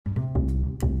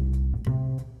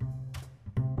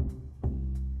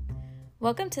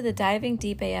Welcome to the Diving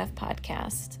Deep AF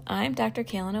podcast. I'm Dr.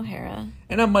 Cailin O'Hara.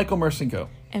 And I'm Michael Mersenko.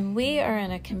 And we are in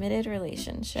a committed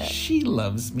relationship. She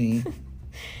loves me.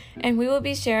 And we will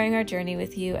be sharing our journey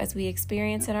with you as we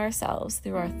experience it ourselves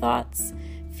through our thoughts,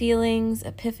 feelings,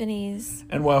 epiphanies.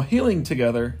 And while healing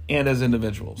together and as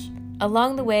individuals.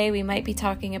 Along the way, we might be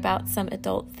talking about some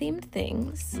adult-themed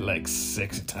things. Like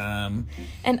sex time.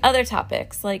 And other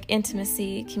topics like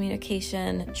intimacy,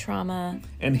 communication, trauma.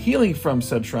 And healing from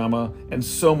said trauma, and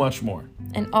so much more.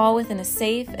 And all within a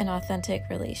safe and authentic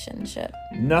relationship.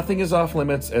 Nothing is off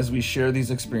limits as we share these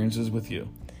experiences with you.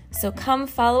 So come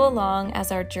follow along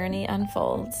as our journey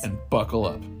unfolds. And buckle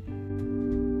up.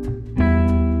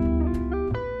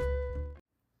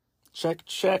 Check,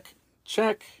 check,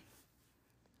 check.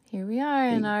 Here we are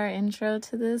in our intro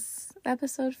to this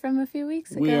episode from a few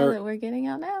weeks ago that we're getting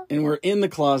out now. And we're in the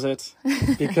closet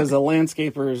because the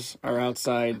landscapers are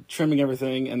outside trimming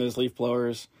everything and there's leaf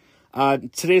blowers.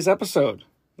 Today's episode,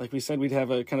 like we said, we'd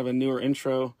have a kind of a newer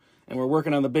intro and we're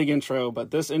working on the big intro,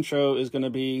 but this intro is going to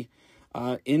be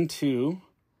for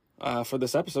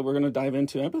this episode, we're going to dive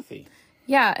into empathy.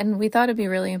 Yeah, and we thought it'd be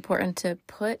really important to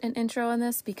put an intro on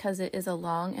this because it is a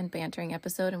long and bantering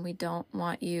episode and we don't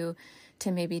want you to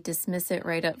maybe dismiss it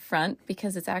right up front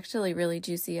because it's actually really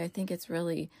juicy. I think it's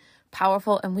really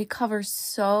powerful and we cover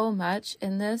so much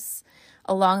in this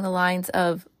along the lines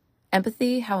of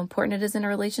empathy, how important it is in a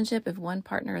relationship if one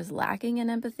partner is lacking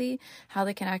in empathy, how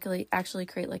they can actually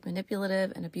create like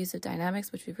manipulative and abusive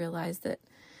dynamics, which we've realized that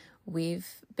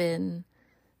we've been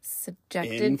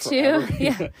subjected to.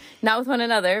 Yeah, not with one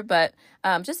another, but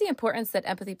just the importance that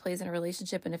empathy plays in a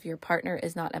relationship. And if your partner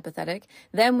is not empathetic,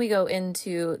 then we go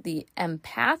into the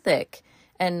empathic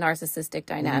and narcissistic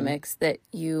dynamics that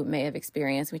you may have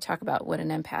experienced. We talk about what an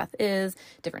empath is,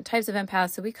 different types of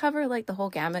empaths. So we cover like the whole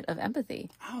gamut of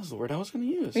empathy. That was the word I was going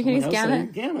to use. We can use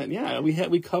gamut? Gamut, yeah.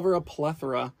 We cover a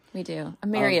plethora. We do. A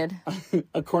myriad.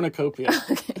 A cornucopia.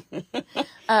 Okay.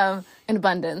 An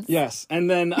abundance. Yes. And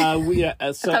then so I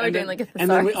thought we were doing like a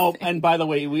thesaurus. And by the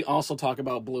way, we also talk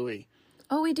about Bluey.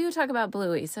 Oh, we do talk about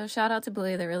Bluey. So shout out to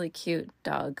Bluey, the really cute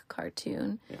dog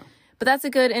cartoon. Yeah. But that's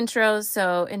a good intro,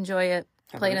 so enjoy it.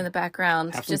 Play it in the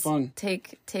background. Have some fun.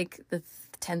 Take the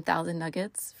 10,000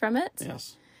 nuggets from it.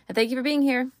 Yes. And thank you for being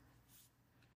here.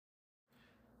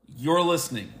 You're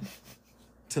listening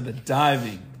to the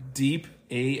Diving Deep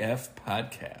AF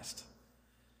podcast.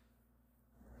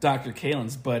 Dr.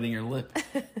 Cailin's biting her lip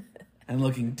and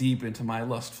looking deep into my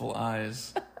lustful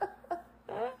eyes.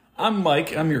 I'm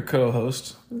Mike. I'm your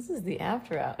co-host. This is the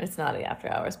after hours. It's not the after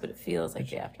hours, but it feels like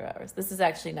the after hours. This is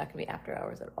actually not going to be after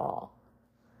hours at all.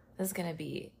 This is going to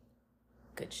be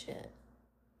good shit.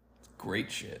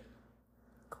 Great shit.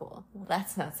 Cool. Well,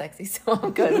 that's not sexy, so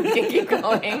I'm good. We can keep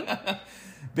going.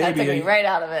 That took me right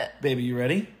out of it. Baby, you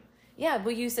ready? Yeah,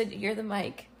 well, you said you're the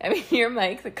Mike. I mean, you're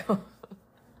Mike, the co-host.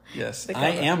 Yes, I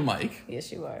am Mike.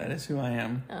 Yes, you are. That is who I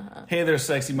am. Uh-huh. Hey there,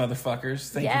 sexy motherfuckers.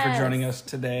 Thank you for joining us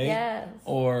today. Yes.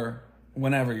 Or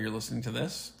whenever you're listening to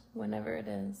this. Whenever it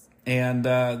is. And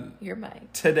you're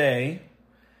Mike. Today,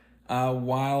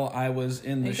 while I was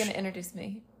in the... Are you going to introduce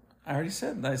me? I already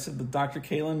said. I said the Dr.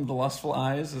 Cailin, the lustful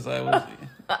eyes, as I was...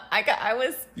 I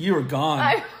was... You were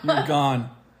gone. You were gone.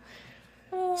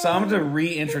 So I'm going to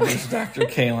reintroduce Dr.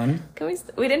 Cailin.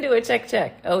 We didn't do a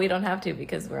check. Oh, we don't have to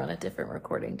because we're on a different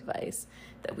recording device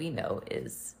that we know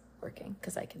is working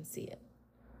because I can see it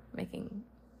making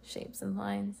shapes and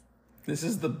lines. This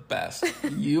is the best.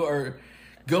 You are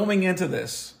going into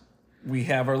this. We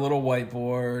have our little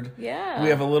whiteboard. Yeah. We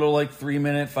have a little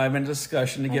 5-minute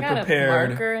discussion to get prepared. I got a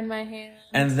marker in my hand.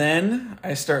 And then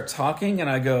I start talking and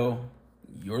I go,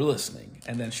 "You're listening."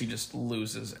 And then she just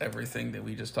loses everything that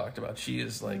we just talked about. She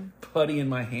is putty in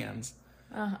my hands.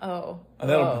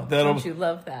 Don't you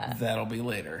love that? That'll be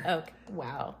later. Okay.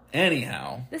 Wow.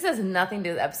 Anyhow. This has nothing to do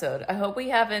with the episode. I hope we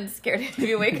haven't scared any of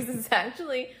you away because it's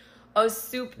actually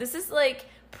this is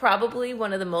probably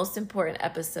one of the most important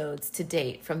episodes to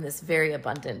date from this very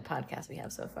abundant podcast we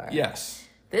have so far. Yes.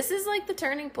 This is the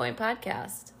turning point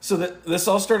podcast. So this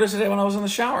all started today when I was in the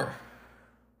shower.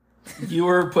 You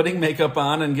were putting makeup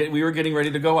on and we were getting ready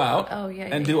to go out. Oh, yeah.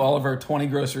 And do all of our 20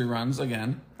 grocery runs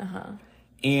again. Uh-huh.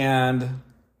 And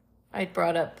I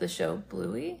brought up the show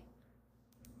Bluey.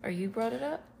 Or you brought it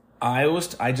up? I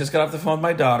just got off the phone with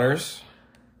my daughters.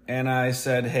 And I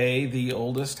said, hey, the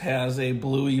oldest has a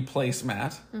Bluey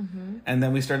placemat. Mm-hmm. And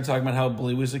then we started talking about how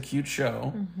Bluey is a cute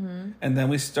show. Mm-hmm. And then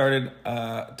we started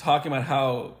talking about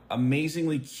how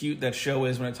amazingly cute that show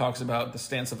is when it talks about the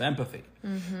stance of empathy.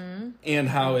 Mm-hmm. And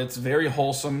how it's very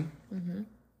wholesome. Mm-hmm.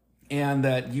 And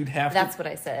that you'd have That's what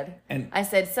I said. And I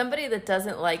said, somebody that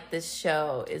doesn't like this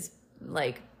show is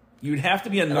You'd have to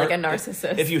be like a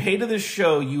narcissist. If you hated this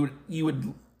show, you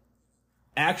would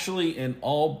actually, in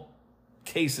all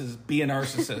cases, be a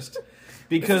narcissist.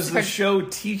 Because the show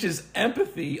teaches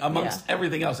empathy amongst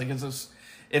everything else. Like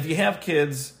if you have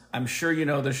kids, I'm sure you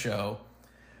know the show.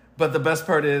 But the best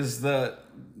part is the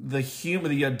humor,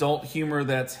 the adult humor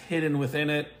that's hidden within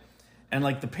it, and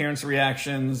like the parents'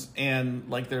 reactions, and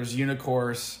like there's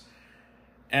unicourse,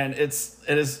 and it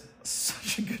is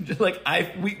such a good, like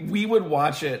we would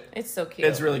watch it. It's so cute.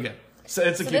 It's really good. So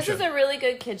it's a cute show. This is a really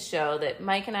good kids show that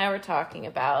Mike and I were talking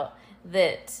about.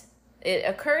 That it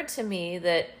occurred to me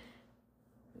that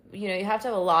you have to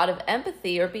have a lot of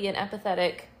empathy or be an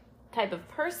empathetic type of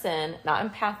person, not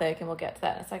empathic, and we'll get to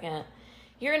that in a second.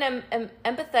 You're an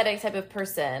empathetic type of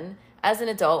person as an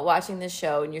adult watching this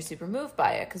show, and you're super moved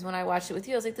by it. Because when I watched it with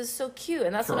you, I was like, this is so cute.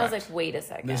 And that's when I was like, wait a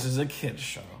second. This is a kid's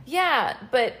show. Yeah,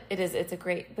 but but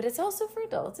it's also for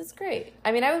adults. It's great.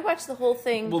 I mean, I would watch the whole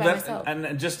thing by myself.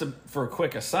 And just for a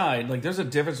quick aside, like there's a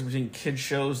difference between kid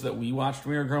shows that we watched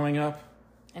when we were growing up.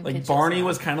 And like Barney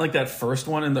was kind of like that first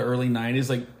one in the early 90s.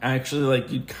 Like actually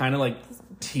like you'd kind of like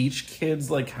teach kids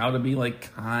like how to be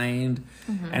like kind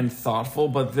and thoughtful.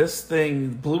 But this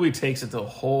thing, Bluey takes it to a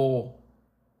whole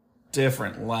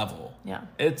different level. Yeah.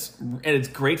 It's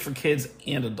great for kids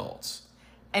and adults.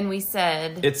 And we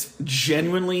said it's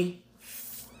genuinely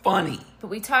funny. But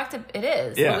we talked it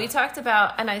is. Yeah. But we talked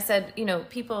about, and I said,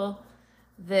 people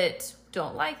that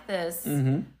don't like this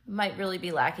might really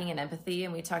be lacking in empathy,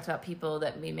 and we talked about people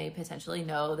that we may potentially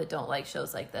know that don't like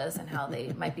shows like this and how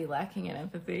they might be lacking in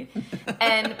empathy.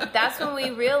 And that's when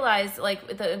we realized,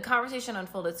 like, the conversation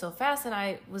unfolded so fast, and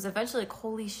I was eventually like,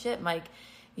 holy shit, Mike,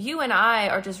 you and I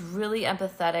are just really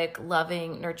empathetic,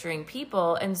 loving, nurturing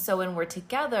people, and so when we're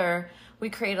together, we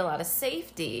create a lot of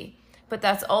safety. But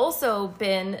that's also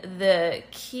been the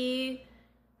key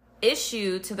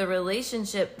issue to the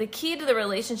relationship. The key to the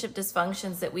relationship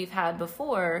dysfunctions that we've had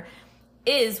before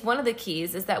is one of the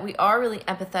keys is that we are really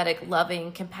empathetic,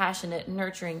 loving, compassionate,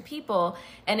 nurturing people,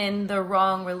 and in the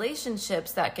wrong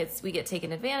relationships we get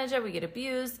taken advantage of, we get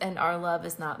abused, and our love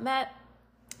is not met.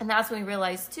 And that's when we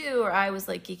realized too, or I was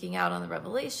like geeking out on the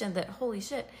revelation that holy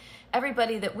shit,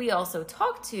 everybody that we also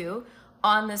talk to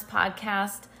on this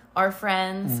podcast, our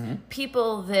friends,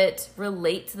 people that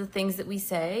relate to the things that we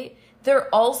say,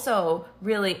 they're also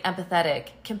really empathetic,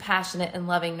 compassionate, and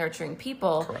loving, nurturing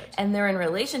people. Correct. And they're in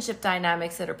relationship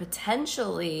dynamics that are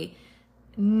potentially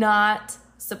not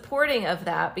supporting of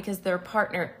that because their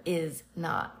partner is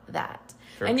not that.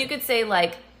 Sure. And you could say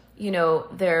like,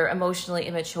 they're emotionally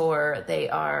immature. They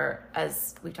are,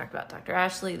 as we talked about Dr.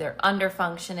 Ashley, they're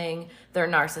under-functioning. They're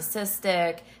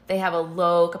narcissistic. They have a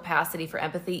low capacity for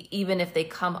empathy, even if they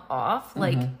come off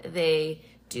like they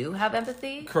do have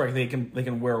empathy. Correct. They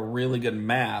can wear a really good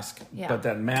mask, but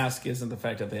that mask isn't the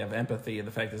fact that they have empathy. The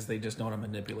fact is they just know how to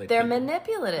manipulate. They're people.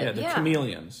 manipulative. Yeah, they're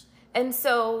chameleons. And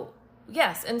so,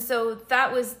 yes, and so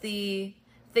that was the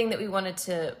thing that we wanted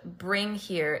to bring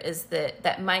here is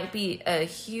that might be a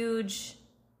huge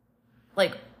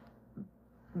like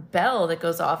bell that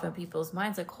goes off in people's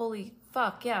minds like, holy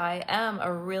fuck, yeah, I am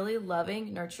a really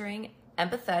loving, nurturing,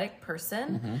 empathetic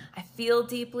person. I feel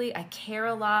deeply, I care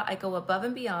a lot, I go above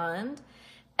and beyond.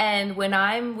 And when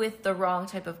I'm with the wrong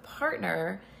type of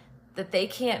partner, that they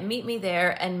can't meet me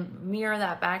there and mirror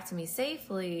that back to me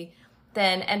safely,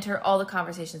 then enter all the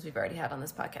conversations we've already had on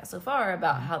this podcast so far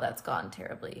about how that's gone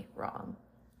terribly wrong.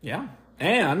 Yeah.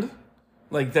 And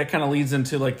like that kind of leads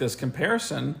into like this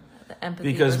comparison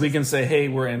because we can say, hey,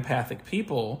 we're empathic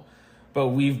people, but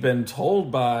we've been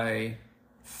told by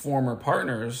former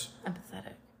partners,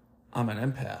 empathetic. I'm an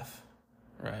empath,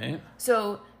 right?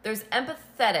 So there's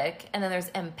empathetic and then there's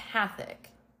empathic.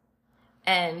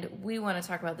 And we want to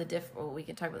talk about the we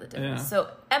can talk about the difference. Yeah. So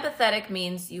empathetic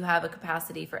means you have a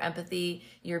capacity for empathy.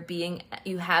 You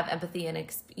have empathy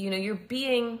and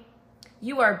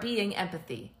you are being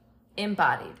empathy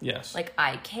embodied. Yes. Like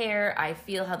I care, I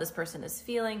feel how this person is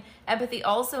feeling. Empathy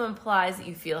also implies that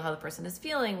you feel how the person is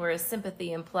feeling, whereas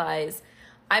sympathy implies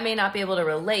I may not be able to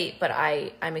relate, but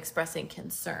I'm expressing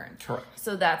concern. Correct.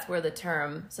 So that's where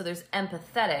so there's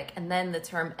empathetic, and then the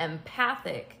term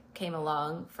empathic came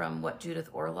along from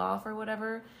Judith Orloff or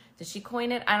whatever. Did she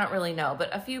coin it? I don't really know. But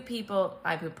a few people,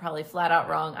 I would probably flat out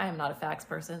wrong. I am not a facts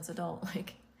person, so don't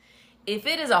if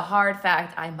it is a hard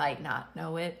fact, I might not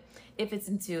know it. If it's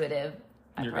intuitive,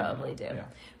 I probably do. Yeah.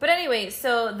 But anyway,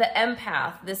 so the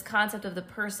empath, this concept of the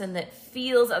person that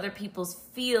feels other people's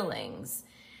feelings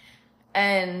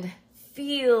and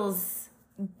feels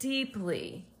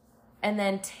deeply and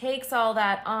then takes all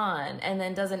that on and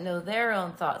then doesn't know their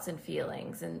own thoughts and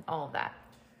feelings and all of that.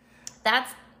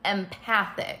 That's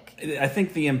empathic. I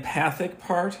think the empathic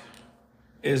part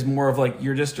is more of like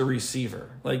you're just a receiver.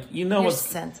 Like, you know, You're what's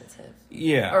sensitive.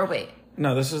 Yeah. Or wait.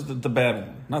 No, this is the bad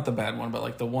one. Not the bad one, but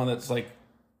like the one that's like,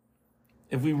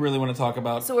 if we really want to talk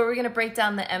about... So are we going to break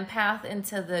down the empath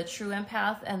into the true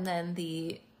empath and then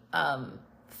the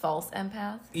false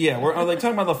empath? Yeah, we're like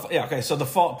talking about the... Yeah, okay, so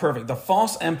perfect. The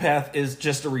false empath is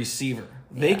just a receiver.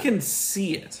 They can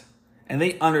see it, and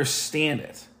they understand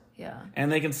it. Yeah.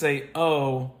 And they can say,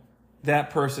 oh, that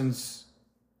person's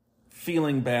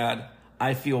feeling bad.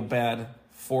 I feel bad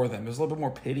for them. There's a little bit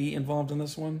more pity involved in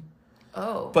this one.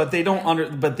 Oh. But they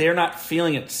don't but they're not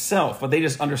feeling it self, but they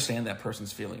just understand that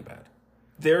person's feeling bad.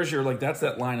 There's your, like, that's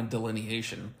that line of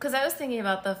delineation. Because I was thinking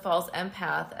about the false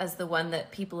empath as the one that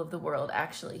people of the world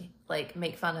actually, like,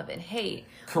 make fun of and hate.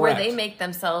 Correct. Where they make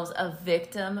themselves a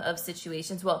victim of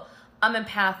situations. Well, I'm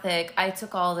empathic. I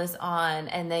took all this on,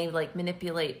 and they, like,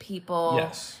 manipulate people.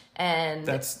 Yes. And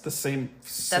that's the same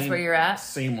that's where you're at?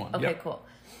 Same one. Okay, yep. cool.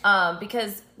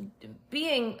 Because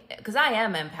I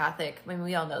am empathic. I mean,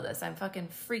 we all know this. I'm fucking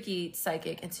freaky,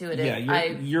 psychic, intuitive. Yeah,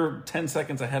 you're 10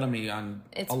 seconds ahead of me on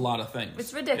a lot of things.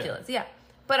 It's ridiculous, yeah.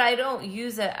 But I don't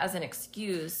use it as an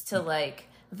excuse to, like,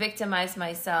 victimize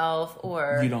myself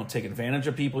or... You don't take advantage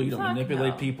of people. You don't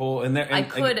manipulate people. I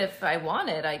could if I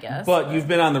wanted, I guess. But you've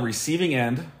been on the receiving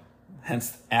end,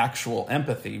 hence actual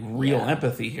empathy, real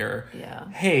empathy here. Yeah.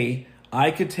 Hey,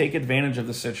 I could take advantage of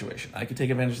the situation. I could take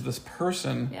advantage of this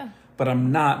person. Yeah. But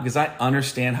I'm not, because I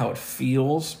understand how it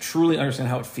feels, truly understand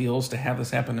how it feels to have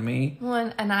this happen to me.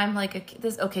 Well, and I'm like,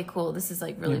 okay, cool. This is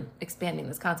like really expanding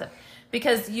this concept.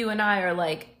 Because you and I are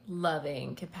like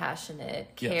loving,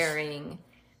 compassionate, caring,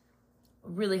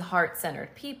 really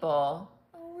heart-centered people.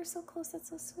 Oh, we're so close. That's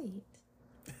so sweet.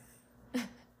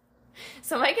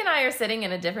 So Mike and I are sitting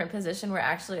in a different position. We're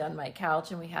actually on my couch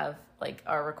and we have like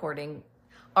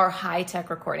our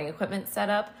high-tech recording equipment set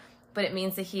up. But it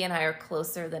means that he and I are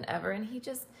closer than ever. And he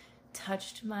just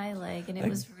touched my leg, and it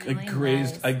was really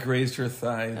nice. I grazed her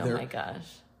thigh. Oh my gosh.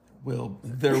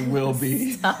 There will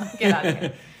be. Stop. Get out of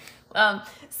here.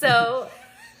 So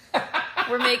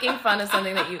we're making fun of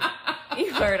something that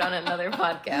you heard on another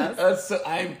podcast.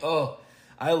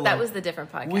 I love. That was the different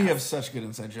podcast. We have such good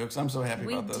inside jokes. I'm so happy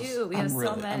about this. We do. We have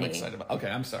so many. I'm excited about. Okay,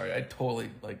 I'm sorry. I totally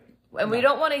like. And we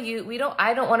don't want to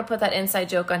I don't want to put that inside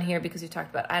joke on here because we talked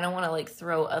about it. I don't want to like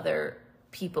throw other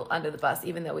people under the bus,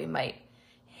 even though we might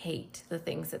hate the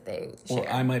things that they share. Or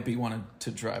I might be wanting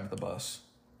to drive the bus.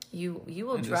 You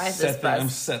will drive this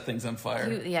bus. Set things on fire.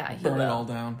 Burn it all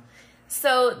down.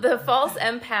 So the false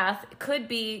empath could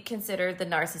be considered the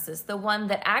narcissist, the one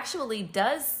that actually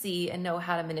does see and know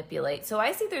how to manipulate. So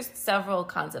I see there's several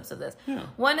concepts of this. Yeah.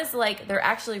 One is like they're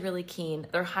actually really keen,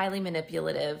 they're highly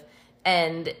manipulative,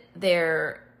 and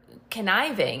they're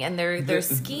conniving and they're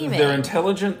scheming. They're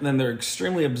intelligent and they're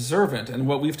extremely observant. And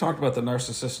what we've talked about the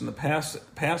narcissist in the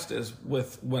past is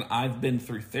with when I've been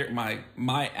through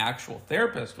my actual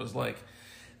therapist was like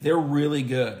they're really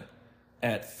good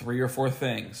at 3 or 4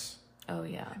 things. Oh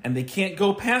yeah. And they can't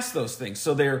go past those things.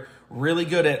 So they're really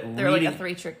good at reading. They're like a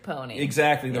 3-trick pony.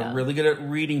 Exactly. They're really good at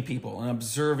reading people and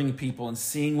observing people and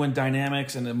seeing when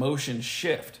dynamics and emotions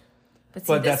shift.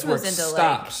 But that's where it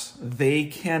stops. Like... They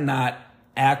cannot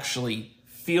actually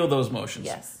feel those emotions.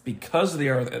 Yes. Because they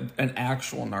are an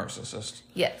actual narcissist.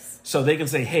 Yes. So they can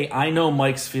say, hey, I know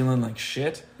Mike's feeling like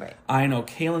shit. Right. I know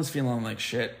Cailin's feeling like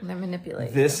shit. And they're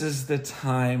manipulating. This is the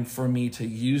time for me to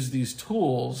use these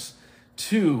tools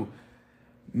to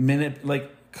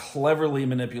cleverly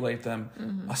manipulate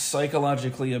them,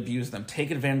 psychologically abuse them, take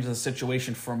advantage of the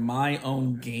situation for my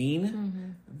own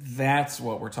gain. That's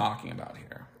what we're talking about here.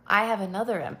 I have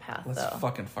another empath, Let's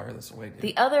fucking fire this away, dude.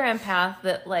 The other empath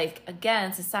that, like,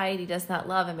 again, society does not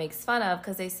love and makes fun of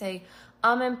because they say,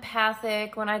 I'm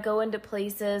empathic. When I go into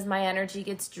places, my energy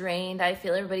gets drained. I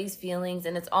feel everybody's feelings.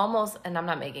 And it's almost, and I'm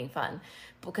not making fun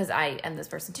because I am this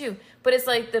person too, but it's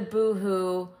like the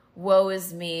boo-hoo, woe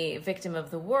is me, victim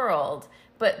of the world.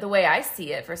 But the way I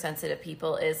see it for sensitive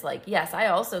people is like, yes, I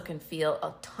also can feel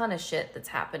a ton of shit that's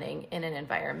happening in an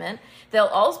environment.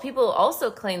 People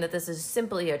also claim that this is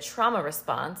simply a trauma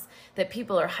response, that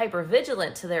people are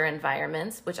hypervigilant to their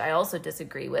environments, which I also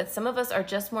disagree with. Some of us are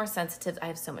just more sensitive. I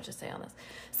have so much to say on this.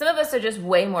 Some of us are just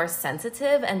way more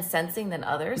sensitive and sensing than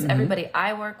others. Everybody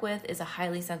I work with is a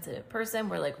highly sensitive person.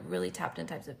 We're like really tapped in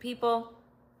types of people.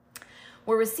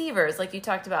 We're receivers, like you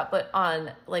talked about, but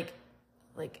on like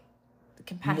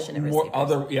compassionate more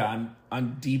receivers.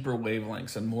 on deeper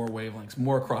wavelengths and more wavelengths,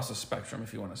 more across the spectrum,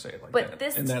 if you want to say it like But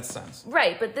that, in that sense.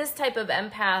 Right, but this type of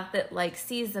empath that like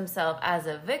sees themselves as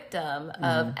a victim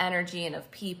of energy and of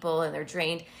people, and they're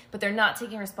drained, but they're not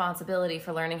taking responsibility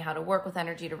for learning how to work with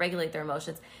energy to regulate their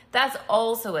emotions. That's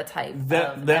also a type of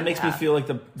that makes me empath. feel like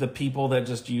the people that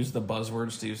just use the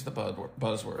buzzwords to use the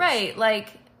buzzwords. Right, like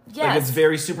yes. Like it's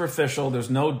very superficial. There's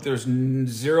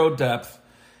zero depth.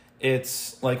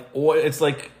 It's like oil. It's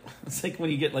like when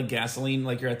you get like gasoline,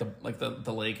 like you're at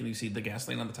the lake and you see the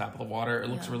gasoline on the top of the water. It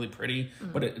looks really pretty,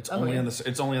 but it's only on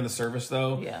the surface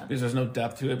though. Yeah, because there's no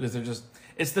depth to it, because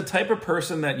it's the type of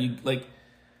person that you like.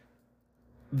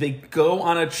 They go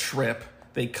on a trip,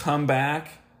 they come back,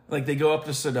 like they go up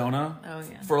to Sedona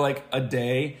for like a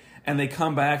day, and they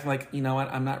come back like, you know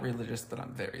what, I'm not religious, but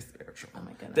I'm very spiritual. Oh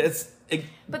my goodness.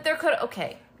 But there could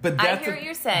But I hear what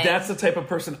you're saying. That's the type of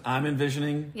person I'm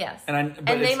envisioning. Yes. And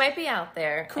they might be out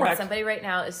there. Correct. And somebody right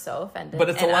now is so offended. But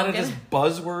it's a lot of just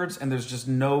buzzwords, and there's just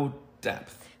no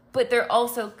depth. But they're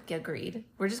also agreed.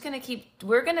 We're going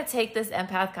to take this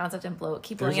empath concept and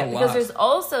keep blowing it. Because there's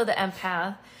also the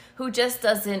empath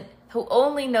who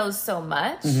only knows so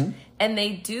much. Mm-hmm. And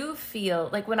they do feel,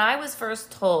 like when I was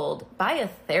first told by a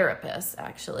therapist,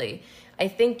 actually, I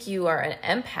think you are an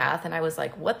empath. And I was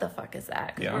like, what the fuck is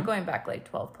that? Because we're going back like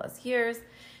 12 plus years.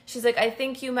 She's like, I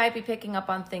think you might be picking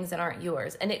up on things that aren't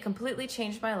yours. And it completely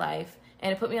changed my life.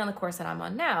 And it put me on the course that I'm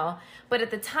on now. But at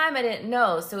the time, I didn't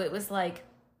know. So it was like,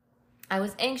 I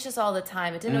was anxious all the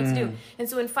time. I didn't know what to do. And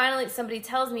so when finally somebody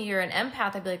tells me you're an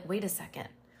empath, I'd be like, wait a second.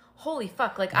 Holy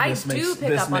fuck. Like, I do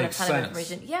pick up on a ton of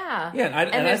information. Yeah.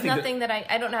 And there's nothing that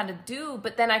I don't know how to do.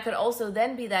 But then I could also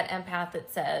then be that empath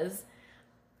that says,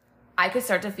 I could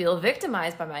start to feel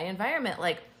victimized by my environment.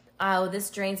 Like, oh, this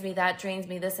drains me, that drains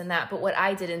me, this and that. But what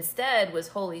I did instead was,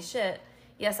 holy shit.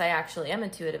 Yes, I actually am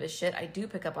intuitive as shit. I do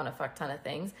pick up on a fuck ton of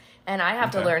things. And I have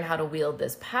to learn how to wield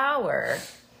this power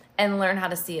and learn how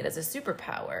to see it as a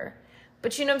superpower.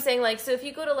 But you know what I'm saying? Like, so if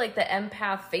you go to like the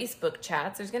empath Facebook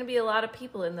chats, there's going to be a lot of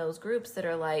people in those groups that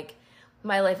are like,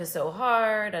 my life is so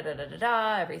hard,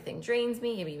 everything drains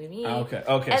me, me. Okay.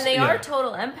 And they are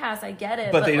total empaths, I get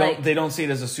it. But they don't see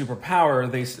it as a superpower.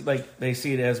 They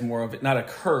see it as more of, not a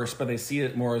curse, but they see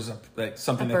it more as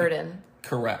something a burden.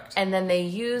 Correct. And then they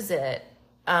use it,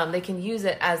 they can use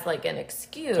it as like an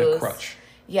excuse. A crutch.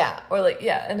 Yeah. Or like,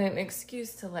 and an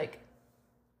excuse to like,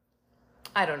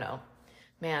 I don't know.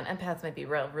 Man, empaths might be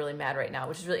really mad right now,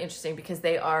 which is really interesting because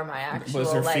they are my actual.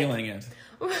 Because they're feeling it.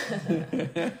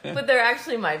 But they're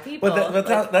actually my people.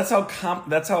 But that's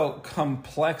how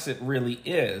complex it really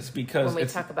is, because when we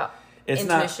talk about it's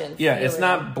intuition, not it's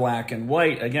not black and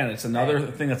white. Again, it's another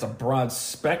thing that's a broad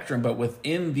spectrum, but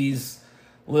within these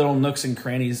little nooks and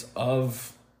crannies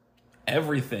of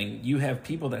everything, you have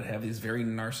people that have these very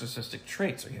narcissistic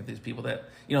traits, or you have these people that,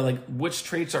 like, which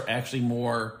traits are actually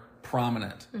more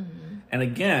prominent. Mm-hmm. And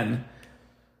again,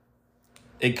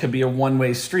 it could be a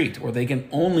one-way street where they can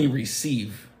only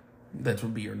receive. That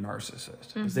would be your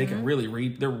narcissist, because they can really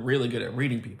read. They're really good at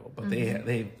reading people, but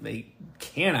they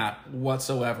cannot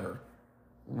whatsoever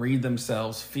read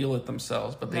themselves, feel it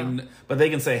themselves. But they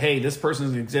can say, hey, this person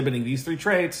is exhibiting these 3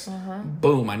 traits.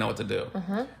 Boom, I know what to do.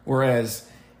 Whereas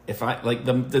if I, like,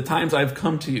 the times I've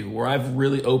come to you where I've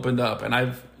really opened up,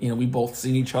 and we both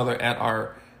seen each other at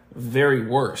our very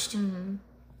worst.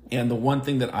 And the one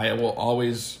thing that I will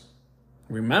always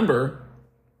remember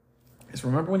is,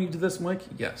 remember when you did this, Mike?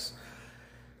 Yes.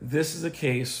 This is a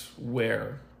case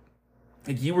where,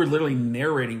 like, you were literally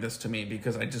narrating this to me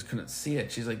because I just couldn't see it.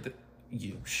 She's like,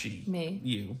 you.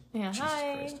 Yeah. Jesus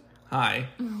Hi. Christ.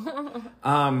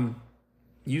 Hi.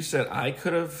 You said I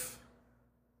could have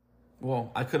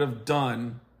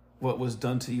done what was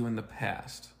done to you in the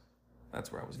past. That's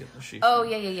where I was getting the sheet. Oh,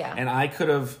 yeah. And I could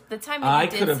have. The time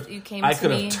that you came to me. I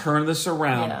could have turned this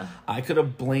around. Yeah. I could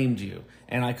have blamed you,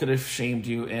 and I could have shamed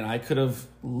you, and I could have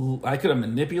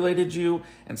manipulated you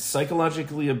and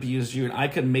psychologically abused you, and I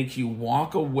could make you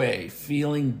walk away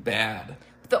feeling bad.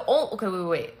 Okay,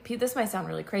 wait. This might sound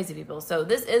really crazy, people. So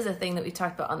this is a thing that we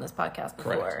talked about on this podcast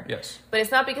before. Correct. Yes. But it's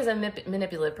not because I'm a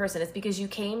manipulative person. It's because you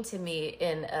came to me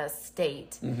in a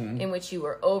state in which you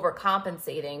were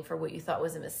overcompensating for what you thought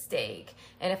was a mistake.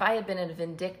 And if I had been a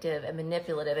vindictive and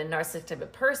manipulative and narcissistic type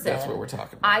of person, that's what we're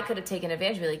talking about. I could have taken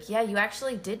advantage and be like, yeah, you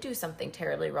actually did do something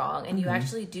terribly wrong, and you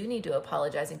actually do need to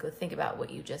apologize and go think about what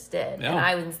you just did. Yeah. And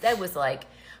I instead was like,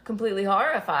 completely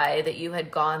horrified that you had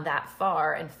gone that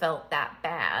far and felt that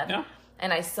bad. Yeah.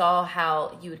 And I saw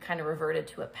how you had kind of reverted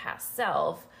to a past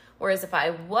self. Whereas if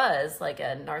I was like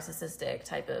a narcissistic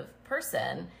type of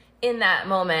person, in that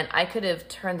moment, I could have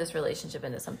turned this relationship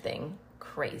into something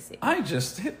crazy. I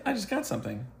just got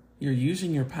something. You're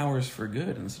using your powers for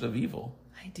good instead of evil.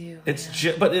 I do. It's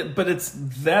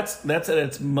that's at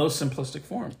its most simplistic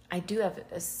form. I do have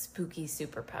a spooky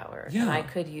superpower. Yeah. And I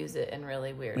could use it in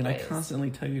really weird ways. I constantly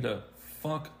tell you to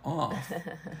fuck off.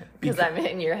 Because I'm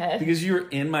in your head. Because you're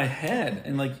in my head.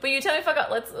 And like, but you tell me fuck off.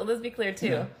 Let's be clear too.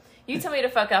 Yeah. You tell me to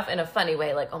fuck off in a funny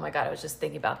way, like, oh my God, I was just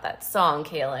thinking about that song,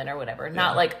 Cailin, or whatever.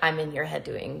 Not like I'm in your head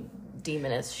doing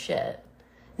demoness shit.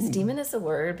 Is demoness a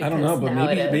word? Because I don't know, but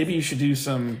maybe you should do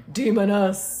some...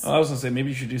 Demoness. Oh, I was going to say, maybe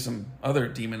you should do some other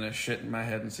demonish shit in my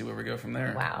head and see where we go from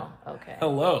there. Wow, okay.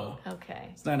 Hello. Okay.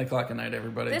 It's 9 o'clock at night,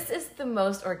 everybody. This is the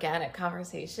most organic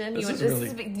conversation. This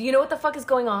is you know what the fuck is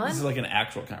going on? This is like an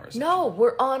actual conversation. No,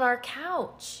 we're on our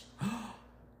couch.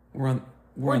 We're on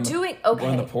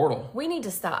the portal. We need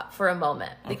to stop for a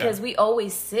moment because we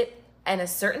always sit in a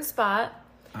certain spot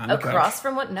across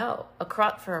from for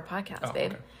our podcast,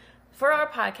 babe. Okay. For our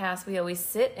podcast, we always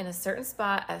sit in a certain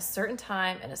spot at a certain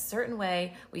time in a certain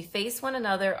way. We face one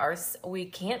another. We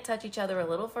can't touch each other a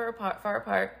little far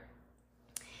apart.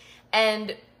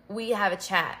 And we have a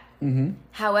chat. Mm-hmm.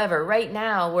 However, right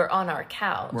now we're on our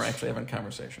couch. We're actually having a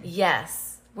conversation.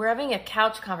 Yes. We're having a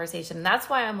couch conversation. And that's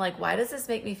why I'm like, why does this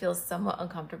make me feel somewhat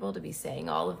uncomfortable to be saying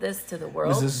all of this to the world?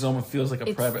 Because this almost feels like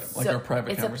our private conversation.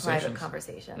 It's a private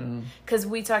conversation. Because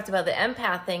we talked about the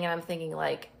empath thing, and I'm thinking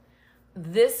like,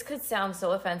 this could sound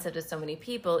so offensive to so many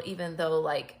people, even though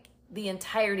like the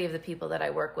entirety of the people that I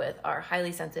work with are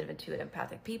highly sensitive, intuitive,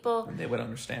 empathic people. And they would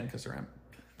understand because they're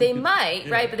They might,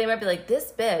 right? But they might be like,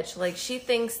 this bitch, like she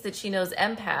thinks that she knows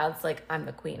empaths. Like I'm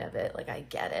the queen of it. Like I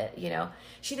get it, you know?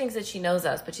 She thinks that she knows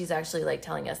us, but she's actually like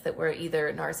telling us that we're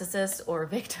either narcissists or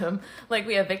victim. Like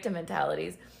we have victim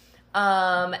mentalities.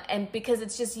 And because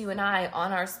it's just you and I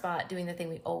on our spot doing the thing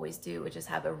we always do, which is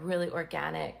have a really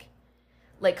organic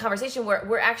like conversation where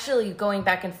we're actually going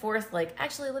back and forth. Like,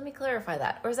 actually, let me clarify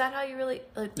that. Or is that how you really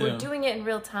like? We're doing it in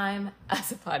real time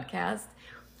as a podcast.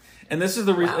 And this is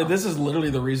the reason. Wow. This is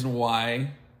literally the reason why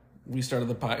we started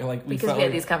the podcast. Like we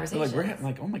had these conversations. Like we're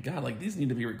like, oh my God, like these need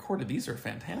to be recorded. These are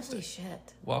fantastic. Holy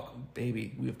shit! Welcome,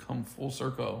 baby. We have come full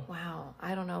circle. Wow,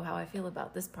 I don't know how I feel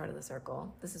about this part of the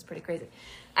circle. This is pretty crazy.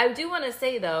 I do want to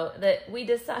say though that we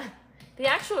decided the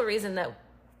actual reason that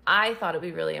I thought it'd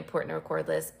be really important to record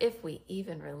this, if we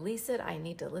even release it, I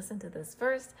need to listen to this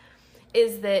first,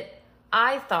 is that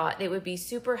I thought it would be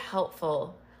super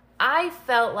helpful. I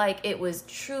felt like it was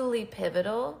truly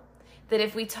pivotal that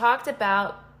if we talked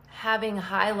about having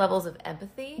high levels of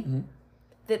empathy,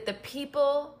 that the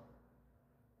people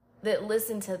that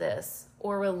listen to this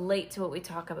or relate to what we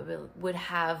talk about would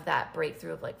have that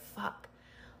breakthrough of like, fuck.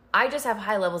 I just have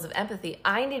high levels of empathy.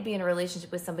 I need to be in a relationship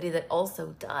with somebody that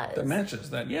also does. That matches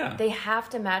that, yeah. They have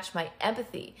to match my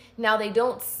empathy. Now, they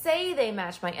don't say they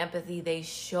match my empathy. They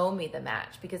show me the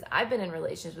match. Because I've been in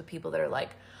relationships with people that are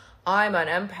like, I'm an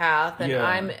empath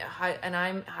and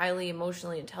I'm highly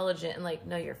emotionally intelligent. And like,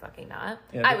 no, you're fucking not.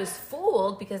 Yeah, I was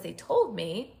fooled because they told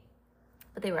me,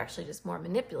 but they were actually just more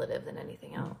manipulative than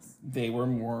anything else. They were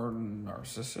more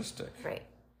narcissistic. Right.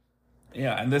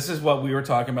 Yeah, and this is what we were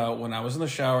talking about when I was in the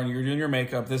shower and you were doing your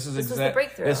makeup. This was the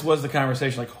breakthrough. This was the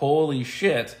conversation. Like, holy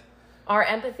shit. Our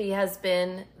empathy has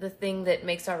been the thing that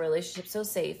makes our relationship so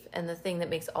safe and the thing that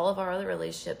makes all of our other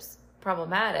relationships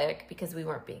problematic because we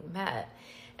weren't being met.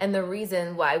 And the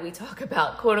reason why we talk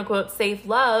about quote unquote safe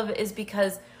love is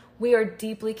because we are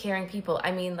deeply caring people.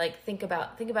 I mean, like, think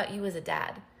about you as a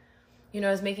dad. You know,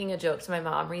 I was making a joke to my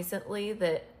mom recently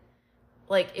that,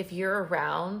 like, if you're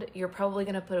around, you're probably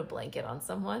going to put a blanket on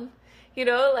someone, you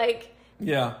know, like,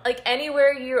 yeah, like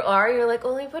anywhere you are, you're like,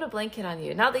 oh, let me put a blanket on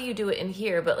you. Not that you do it in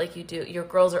here, but like you do, your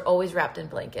girls are always wrapped in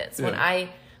blankets. Yeah. When I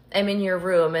am in your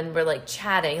room and we're like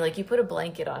chatting, like you put a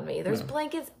blanket on me. There's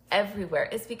blankets everywhere.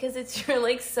 It's because you're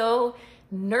like so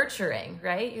nurturing,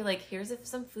 right? You're like, here's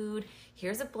some food,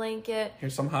 here's a blanket.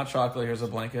 Here's some hot chocolate, here's a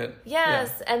blanket. Yes,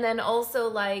 yeah. And then also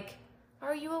like,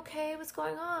 are you okay? What's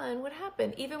going on? What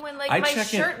happened? Even when like my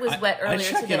shirt was wet earlier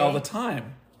today. I check in all the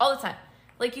time. All the time.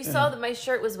 Like you saw that my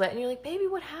shirt was wet and you're like, baby,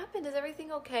 what happened? Is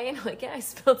everything okay? And I'm like, yeah, I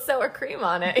spilled sour cream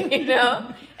on it, you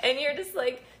know? And you're just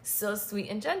like so sweet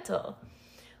and gentle.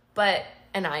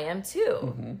 And I am too.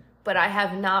 Mm-hmm. But I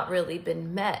have not really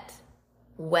been met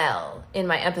well in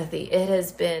my empathy.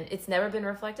 It's never been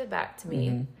reflected back to me.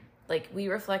 Mm-hmm. Like we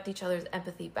reflect each other's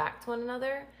empathy back to one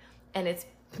another and it's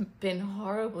been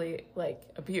horribly like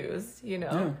abused, you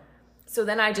know? Yeah. So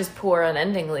then I just pour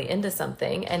unendingly into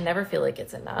something and never feel like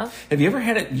it's enough. Have you ever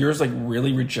had yours like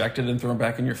really rejected and thrown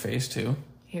back in your face too?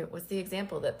 Here was the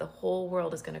example that the whole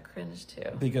world is going to cringe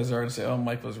to. Because they're going to say, oh,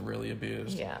 Mike was really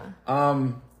abused. Yeah.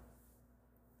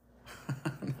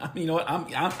 You know what?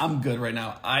 I'm good right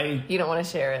now. You don't want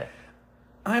to share it.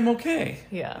 I'm okay.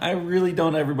 Yeah. I really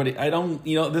don't. I don't.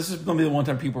 This is gonna be the one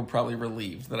time people are probably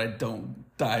relieved that I don't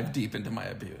dive deep into my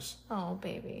abuse. Oh,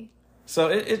 baby.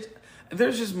 So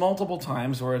there's just multiple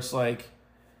times where it's like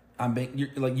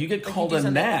you get called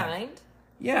a nag. Kind?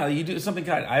 Yeah, you do something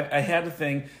kind. I had a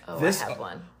thing. Oh, I have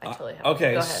one. I totally have.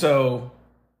 Okay, Go ahead. so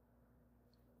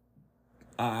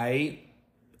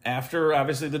after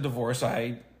obviously the divorce,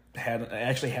 I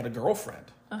actually had a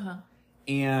girlfriend.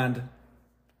 And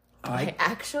I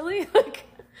actually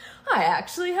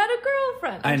had a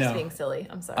girlfriend. I'm just being silly.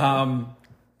 I'm sorry.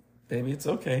 Baby, it's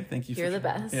okay. Thank you. You're the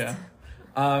best. Yeah.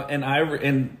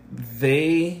 And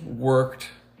they worked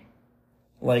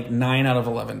like 9 out of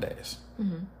 11 days.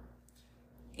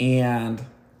 And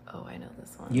oh, I know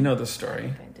this one. You know this story.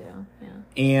 I think I do. Yeah.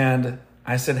 And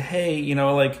I said, hey,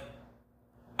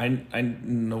 I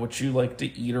know what you like to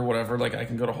eat or whatever. Like, I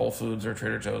can go to Whole Foods or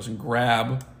Trader Joe's and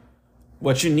grab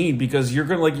what you need because you're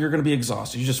gonna be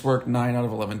exhausted. You just work 9 out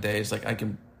of 11 days. Like, I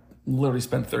can literally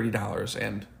spend $30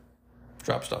 and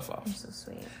drop stuff off. You're so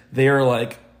sweet. They are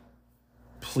like,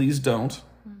 please don't.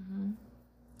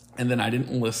 And then I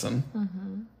didn't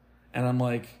listen. And I'm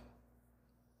like,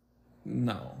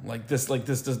 no, this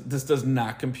does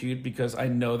not compute because I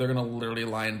know they're gonna literally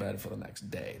lie in bed for the next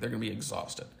day. They're gonna be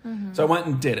exhausted. So I went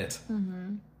and did it.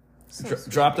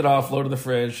 Dropped it off, loaded the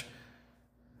fridge,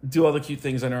 do all the cute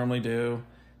things I normally do,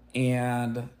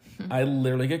 and I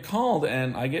literally get called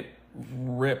and I get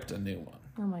ripped a new one.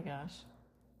 Oh my gosh.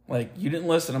 Like, you didn't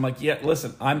listen. I'm like, yeah,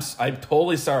 listen, I'm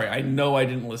totally sorry. I know I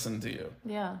didn't listen to you.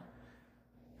 Yeah.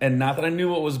 And not that I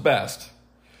knew what was best,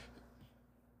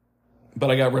 but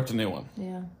I got ripped a new one.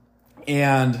 Yeah.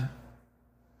 And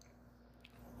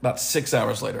about 6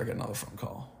 hours later, I get another phone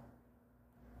call.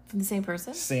 From the same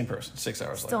person? Same person, 6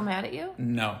 hours later. Still mad at you?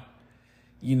 No.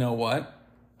 You know what?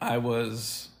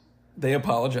 They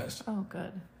apologized. Oh,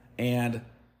 good. And,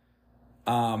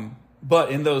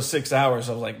 but in those 6 hours,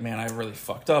 I was like, man, I really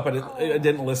fucked up. I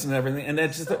didn't listen to everything. And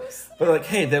it's just, but like,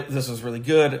 hey, this was really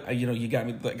good. You got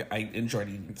me, like, I enjoyed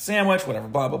eating the sandwich, whatever,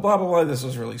 blah, blah, blah, blah, blah. This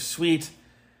was really sweet.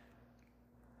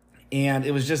 And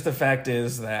it was just the fact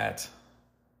is that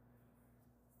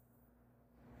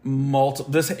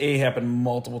this happened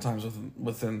multiple times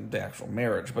within the actual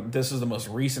marriage, but this is the most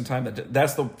recent time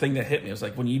that's the thing that hit me. It was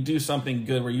like when you do something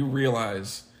good where you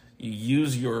realize you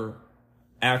use your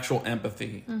actual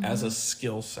empathy as a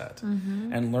skill set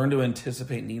and learn to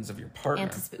anticipate needs of your partner.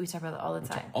 We talk about that all the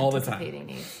time. All the time. Anticipating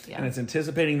needs. Yeah. And it's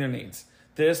anticipating their needs.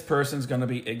 This person's going to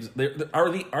be they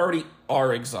already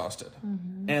are exhausted,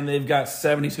 and they've got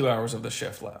 72 hours of the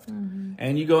shift left.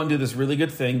 And you go and do this really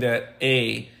good thing that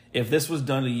if this was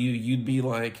done to you, you'd be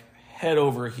like head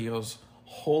over heels,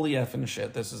 holy effing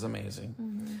shit, this is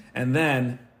amazing. And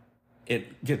then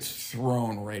it gets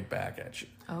thrown right back at you.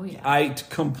 Oh yeah. I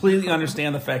completely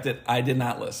understand the fact that I did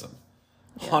not listen.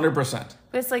 100%.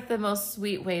 But it's like the most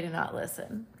sweet way to not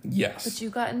listen. Yes. But you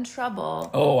got in trouble.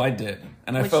 Oh, I did.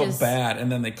 And I felt bad.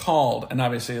 And then they called. And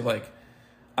obviously, like,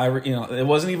 it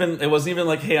wasn't even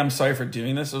like, hey, I'm sorry for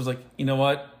doing this. It was like, you know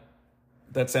what?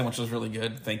 That sandwich was really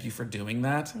good. Thank you for doing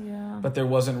that. Yeah. But there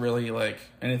wasn't really, like,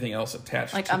 anything else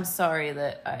attached like, to it. I'm sorry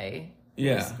that I...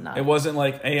 Yeah, it wasn't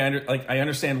like, hey, I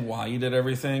understand why you did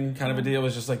everything kind of a deal. It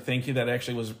was just like, thank you, that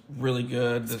actually was really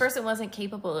good. This person wasn't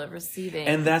capable of receiving.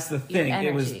 And that's the thing.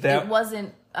 It was that. It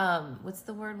wasn't, what's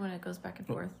the word when it goes back and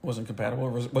forth? Wasn't compatible,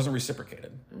 or wasn't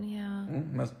reciprocated. Yeah.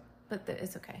 But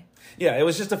it's okay. Yeah, it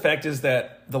was just the fact is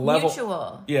that the level.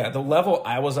 Mutual. Yeah, the level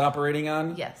I was operating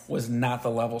on was not the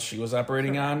level she was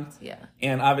operating on. Yeah.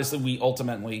 And obviously we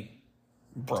ultimately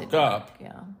broke up.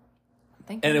 Yeah.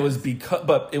 And it was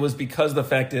because the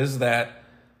fact is that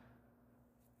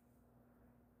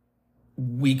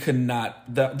we could not,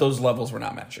 those levels were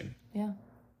not matching. Yeah.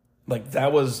 Like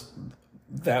that was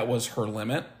her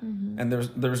limit. And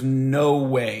there's no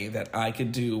way that I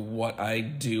could do what I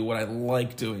do, what I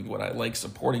like doing, what I like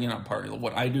supporting in our party,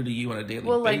 what I do to you on a daily basis.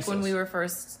 Well, like when we were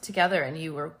first together and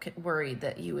you were worried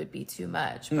that you would be too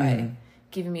much by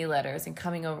giving me letters and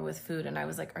coming over with food, and I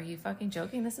was like, are you fucking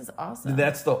joking? This is awesome.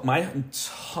 That's my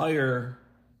entire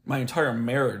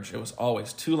marriage. It was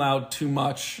always too loud, too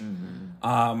much.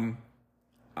 Anything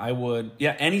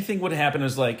would happen. It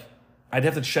was like I'd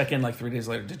have to check in like 3 days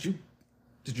later. Did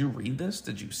you read this?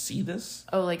 Did you see this?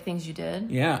 Oh, like things you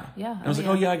did? Yeah. Yeah. And I was like,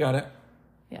 oh yeah, I got it.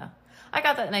 Yeah. I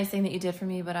got that nice thing that you did for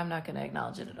me, but I'm not going to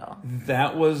acknowledge it at all.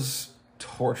 That was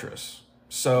torturous.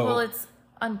 So well, it's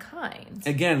unkind.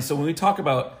 Again, so when we talk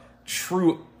about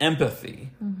true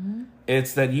empathy,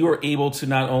 it's that you are able to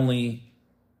not only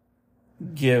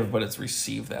give, but it's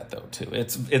receive that though too.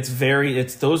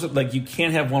 It's those, like, you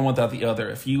can't have one without the other.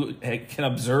 If you can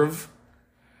observe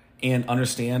and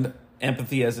understand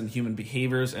empathy as in human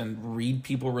behaviors and read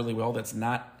people really well, that's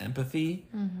not empathy.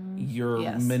 You're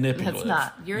manipulative. That's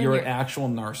not. You're an actual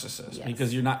narcissist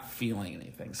because you're not feeling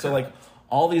anything. Correct. So like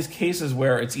all these cases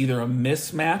where it's either a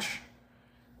mismatch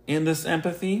in this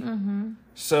empathy,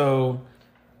 so,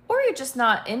 or you're just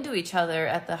not into each other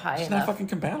at the high enough. It's not fucking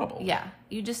compatible. Yeah,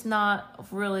 you're just not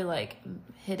really like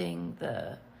hitting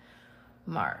the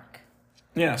mark.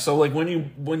 Yeah, so like when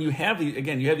you have you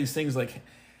have these things, like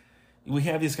we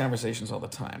have these conversations all the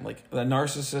time. Like the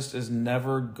narcissist is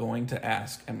never going to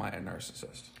ask, "Am I a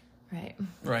narcissist?" Right.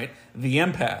 Right. The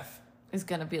empath is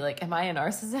going to be like, "Am I a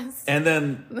narcissist?" And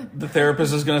then the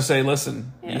therapist is going to say,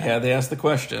 "Listen, you had to ask the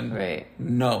question." Right.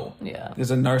 No. Yeah.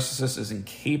 Because a narcissist is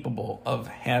incapable of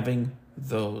having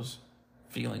those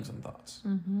feelings and thoughts.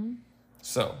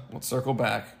 So let's circle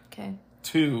back. Okay.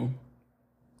 To.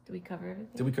 Did we cover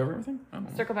everything? Did we cover everything? I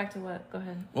don't know. Circle back to what? Go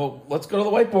ahead. Well, let's go to the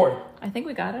whiteboard. I think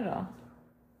we got it all.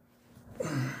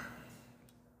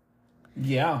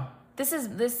 Yeah.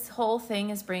 This whole thing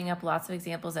is bringing up lots of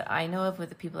examples that I know of with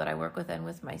the people that I work with and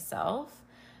with myself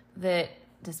that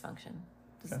dysfunction.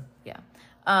 Okay. Yeah.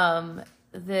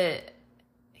 That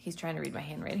he's trying to read my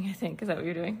handwriting, I think. Is that what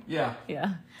you're doing? Yeah.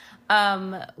 Yeah.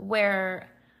 Where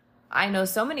I know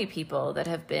so many people that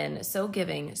have been so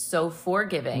giving, so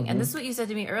forgiving. And this is what you said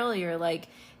to me earlier, like,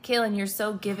 Cailin, you're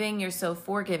so giving, you're so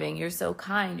forgiving, you're so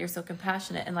kind, you're so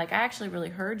compassionate. And like, I actually really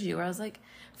heard you where I was like,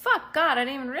 fuck, God, I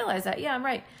didn't even realize that. Yeah, I'm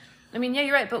right. I mean, yeah,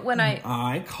 you're right. But when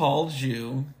I called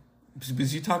you,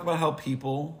 because you talk about how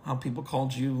people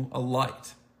called you a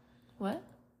light. What?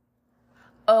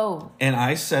 Oh. And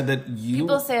I said that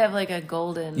people say I have like a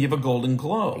golden. You have a golden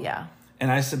glow. Yeah. And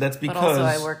I said that's because. But also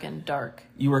I work in dark.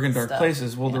 You work in dark stuff.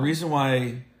 places. Well, the reason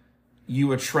why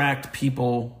you attract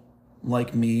people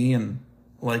like me and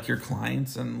like your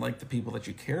clients and like the people that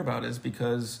you care about is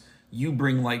because you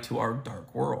bring light to our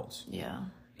dark worlds. Yeah.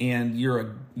 And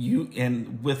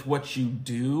and with what you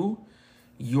do,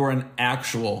 you're an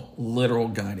actual literal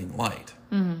guiding light.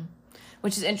 Mm-hmm.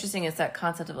 Which is interesting. It's that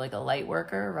concept of like a light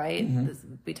worker, right? This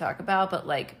we talk about, but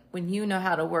like when you know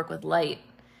how to work with light,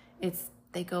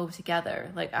 they go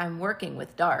together. Like I'm working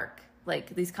with dark,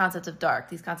 like these concepts of dark,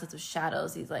 these concepts of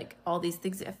shadows, these like all these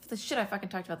things, the shit I fucking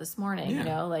talked about this morning, you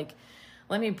know, like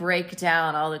let me break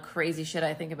down all the crazy shit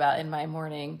I think about in my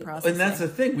morning process. And that's the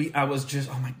thing. I was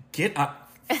just, get up.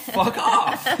 Fuck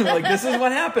off. Like, this is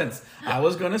what happens. I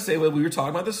was going to say what we were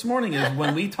talking about this morning is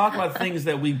when we talk about things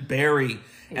that we bury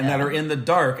and that are in the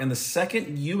dark, and the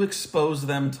second you expose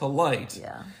them to light,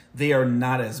 they are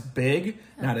not as big,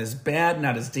 not as bad,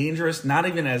 not as dangerous, not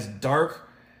even as dark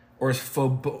or as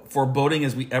foreboding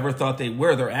as we ever thought they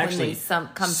were. They're actually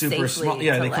come super small.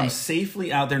 Yeah, they come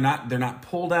safely out. They're not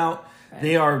pulled out. Right.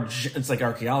 They are, it's like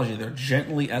archaeology. They're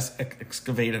gently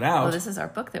excavated out. Oh, this is our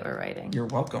book that we're writing. You're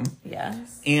welcome.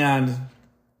 Yes. And,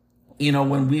 you know,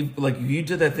 when you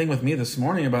did that thing with me this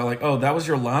morning about like, oh, that was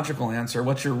your logical answer.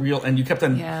 What's your real, and you kept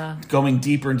on going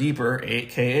deeper and deeper,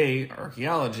 AKA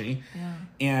archaeology. Yeah.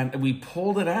 And we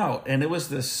pulled it out. And it was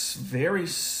this very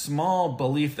small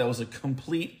belief that was a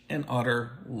complete and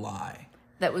utter lie.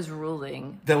 That was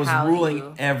ruling.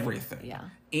 Everything. Yeah.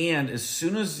 And as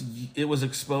soon as it was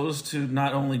exposed to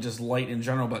not only just light in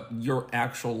general, but your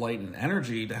actual light and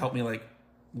energy to help me like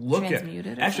look at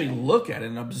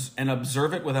it and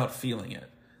observe it without feeling it.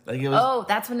 Like it was,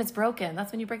 that's when it's broken.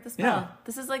 That's when you break the spell. Yeah.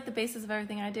 This is like the basis of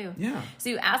everything I do. Yeah. So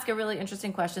you ask a really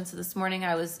interesting question. So this morning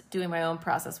I was doing my own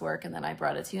process work and then I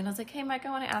brought it to you and I was like, hey, Mike, I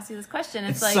want to ask you this question.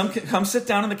 It's like, come sit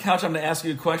down on the couch. I'm going to ask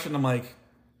you a question. I'm like,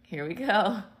 here we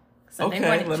go. Sunday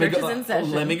morning, church is in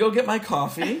session. Let me go get my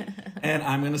coffee, and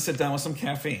I'm going to sit down with some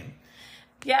caffeine.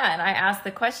 Yeah, and I asked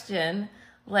the question,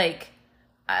 like,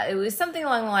 it was something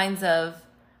along the lines of,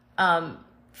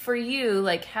 for you,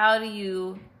 like, how do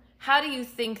you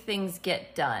think things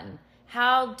get done?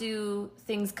 How do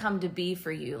things come to be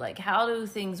for you? Like, how do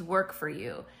things work for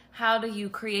you? How do you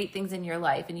create things in your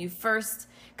life? And you first,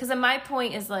 because my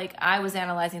point is, like, I was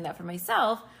analyzing that for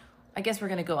myself. I guess we're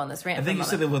going to go on this rant. I think you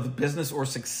said that with business or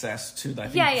success too. I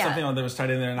think something that was tied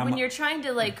in there. And when you're trying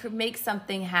to like make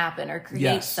something happen or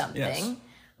create something,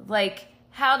 like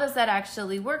how does that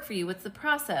actually work for you? What's the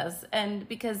process? And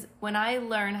because when I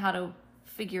learn how to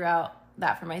figure out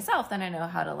that for myself, then I know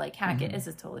how to like hack it. This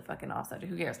is totally fucking offset.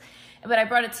 Who cares? But I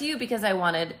brought it to you because I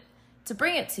wanted to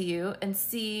bring it to you and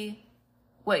see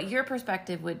what your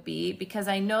perspective would be, because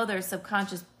I know there's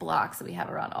subconscious blocks that we have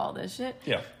around all this shit.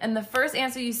 Yeah. And the first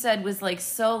answer you said was like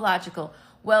so logical.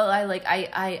 well,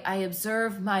 I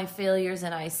observe my failures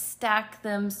and I stack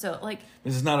them. So like,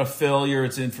 this is not a failure,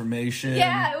 it's information.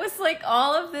 Yeah, it was like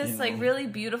all of this like really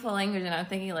beautiful language. And I'm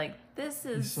thinking like, this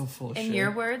is, so full of in shit.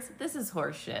 Your words, this is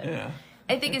horseshit. Yeah.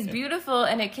 I think it's beautiful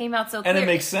and it came out so clear. And it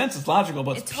makes sense, it's logical,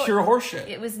 but it's pure horseshit.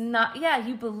 It was not,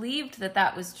 you believed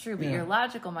that was true, but your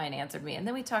logical mind answered me. And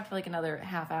then we talked for like another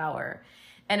half hour.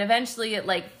 And eventually it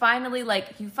like finally,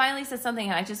 like you finally said something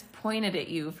and I just pointed at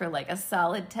you for like a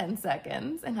solid 10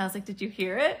 seconds. And I was like, did you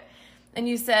hear it? And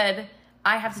you said,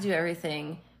 I have to do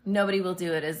everything. Nobody will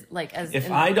do it as. If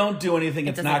I don't do anything,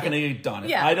 it's not going to get done.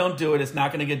 If I don't do it, it's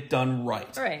not going to get done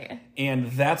right. Right.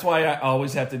 And that's why I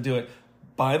always have to do it.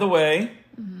 By the way,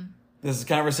 this is a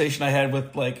conversation I had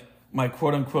with like my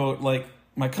quote unquote, like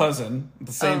my cousin,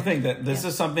 the same thing, that this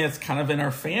is something that's kind of in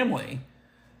our family.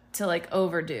 To like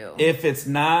overdo. If it's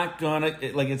not gonna,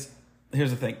 here's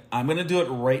the thing. I'm going to do it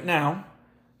right now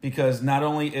because not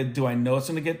only do I know it's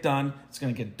going to get done, it's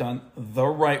going to get done the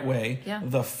right way,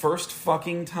 the first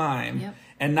fucking time.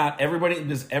 And not everybody,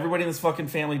 because everybody in this fucking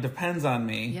family depends on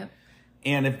me.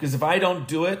 And because if I don't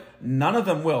do it, none of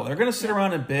them will. They're going to sit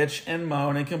around and bitch and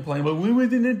moan and complain, but when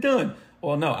wasn't it done?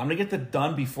 Well, no, I'm going to get it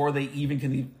done before they even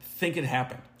can think it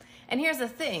happened. And here's the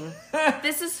thing.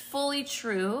 This is fully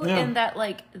true in that,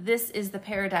 like, this is the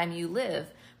paradigm you live.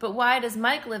 But why does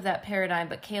Mike live that paradigm,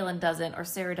 but Cailin doesn't, or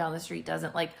Sarah down the street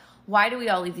doesn't? Like, why do we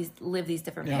all live these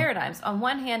different paradigms? On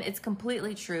one hand, it's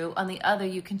completely true. On the other,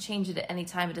 you can change it at any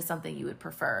time into something you would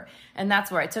prefer. And that's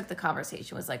where I took the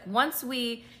conversation, was like, once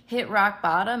we hit rock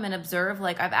bottom and observe,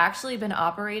 like, I've actually been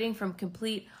operating from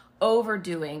complete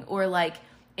overdoing, or like,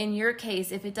 in your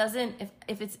case, if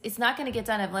it's not going to get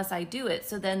done unless I do it.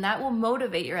 So then that will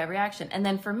motivate your every action. And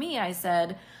then for me,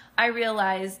 I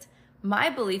realized my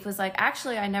belief was like,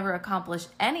 actually, I never accomplish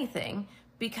anything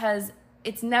because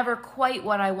it's never quite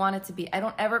what I want it to be. I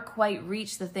don't ever quite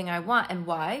reach the thing I want. And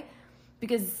why?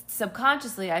 Because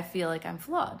subconsciously, I feel like I'm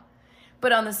flawed.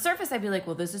 But on the surface, I'd be like,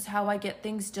 well, this is how I get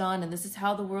things done. And this is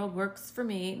how the world works for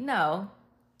me. No.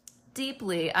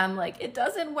 Deeply, I'm like, it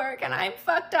doesn't work and I'm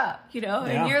fucked up,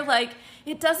 and you're like,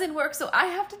 it doesn't work, so I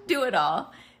have to do it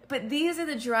all. But these are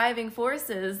the driving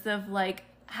forces of like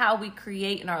how we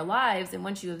create in our lives. And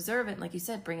once you observe it, like you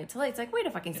said, bring it to light. It's like, wait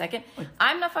a fucking second,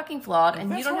 I'm not fucking flawed, and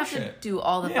you don't have to do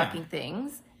all the fucking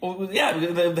things. Well,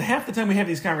 the half the time we have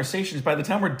these conversations, by the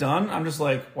time we're done, I'm just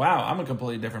like, wow, I'm a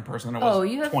completely different person than I was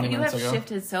 20 minutes ago. You have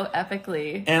shifted so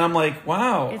epically. And I'm like,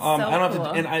 wow. It's so I don't cool.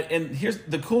 have to, and here's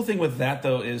the cool thing with that,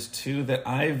 though, is, too, that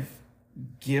I've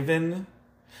been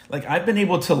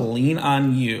able to lean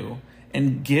on you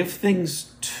and give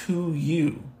things to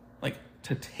you, like,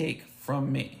 to take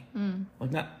from me.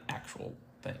 Like, not actual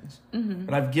things.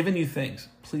 But I've given you things.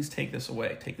 Please take this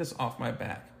away. Take this off my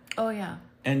back. Oh, yeah.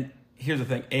 And here's the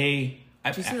thing.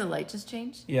 Did you see the light just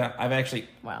changed? Yeah, I've actually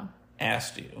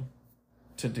asked you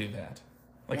to do that.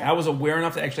 Like, I was aware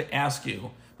enough to actually ask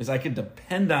you because I could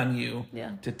depend on you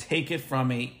to take it from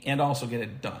me and also get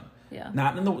it done. Yeah.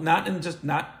 Not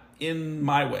in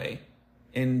my way,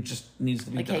 and just needs to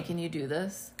be done. Like, hey, can you do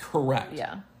this? Correct.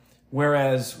 Yeah.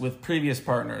 Whereas with previous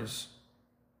partners,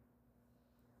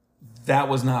 that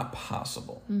was not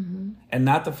possible. And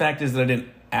not the fact is that I didn't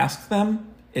ask them.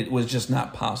 It was just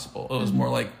not possible. It was more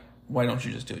like, why don't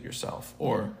you just do it yourself?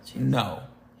 Or no.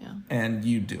 Yeah. And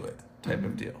you do it type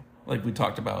of deal. Like we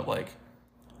talked about, like,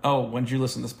 oh, when did you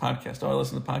listen to this podcast? Oh, I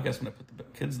listen to the podcast when I put the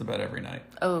kids to bed every night.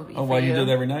 Oh, why do you do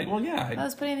that every night? Well, yeah. I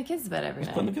was putting the kids to bed every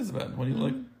night. Putting the kids to bed. What do you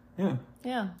like? Yeah.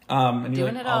 Yeah. And you're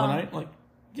doing like, it all the night? Like,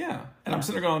 yeah. And I'm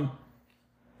sitting there going,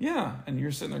 yeah. And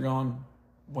you're sitting there going,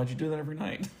 why'd you do that every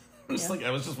night? It's like,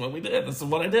 that was just what we did. This is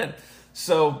what I did.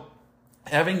 So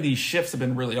having these shifts have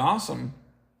been really awesome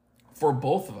for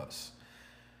both of us.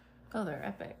 Oh, they're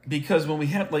epic. Because when we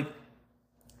had like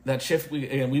that shift,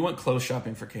 we went clothes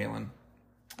shopping for Cailin.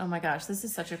 Oh my gosh, this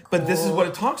is such a cool... But this is what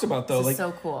it talks about, though. This is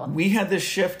so cool. We had this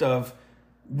shift of,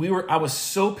 I was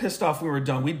so pissed off we were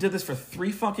done. We did this for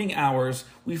 3 fucking hours.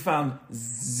 We found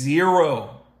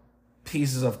 0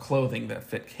 pieces of clothing that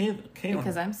fit Cailin.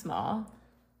 Because I'm small.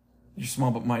 You're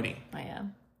small but mighty. I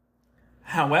am.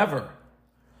 However,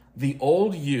 the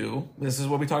old you, this is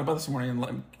what we talked about this morning,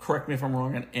 and correct me if I'm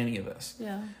wrong on any of this.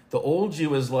 Yeah. The old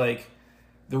you is like,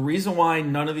 the reason why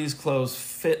none of these clothes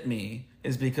fit me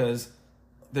is because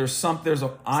there's something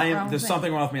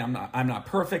wrong with me. I'm not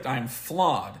perfect. I'm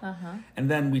flawed. And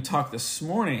then we talked this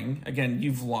morning. Again,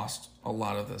 you've lost a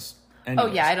lot of this. Anyways.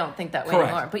 Oh yeah, I don't think that way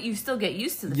anymore. But you still get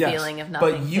used to the feeling of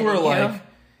nothing. But you were like,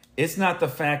 it's not the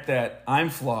fact that I'm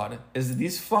flawed. Is that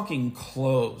these fucking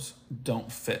clothes don't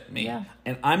fit me,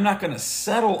 and I'm not going to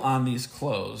settle on these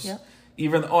clothes.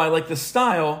 Even though I like the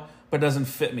style, but it doesn't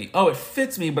fit me. Oh, it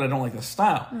fits me, but I don't like the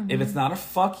style. If it's not a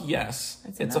fuck yes,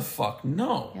 it's a fuck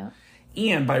no. Yeah.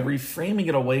 And by reframing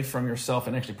it away from yourself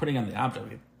and actually putting on the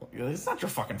object, it's not your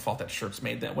fucking fault that shirt's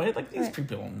made that way. Like, these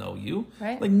people don't know you.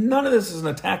 Right. Like, none of this is an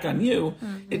attack on you.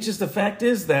 It's just the fact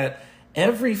is that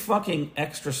every fucking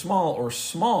extra small or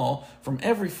small from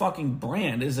every fucking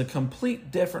brand is a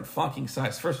complete different fucking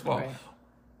size. First of all,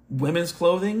 women's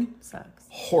clothing sucks.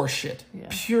 Horseshit. Yeah.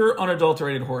 Pure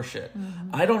unadulterated horseshit.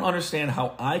 I don't understand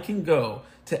how I can go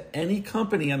to any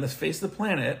company on the face of the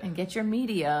planet and get your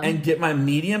medium and get my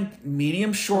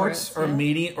medium shorts or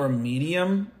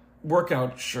medium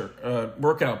workout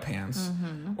pants,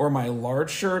 or my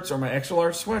large shirts, or my extra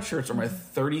large sweatshirts, or my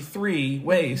 33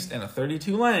 waist and a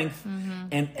 32 length,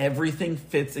 and everything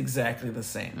fits exactly the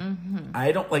same.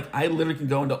 I literally can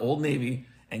go into Old Navy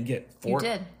and get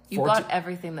You bought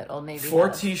everything that Old Navy Four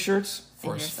has t-shirts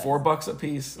for $4 a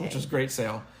piece, which is great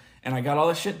sale. And I got all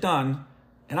this shit done,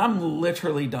 and I'm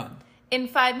literally done. In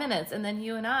 5 minutes, and then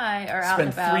you and I are out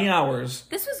and about. Spent 3 hours.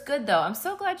 This was good, though. I'm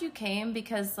so glad you came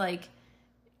because, like,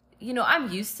 you know,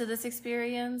 I'm used to this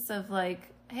experience of, like,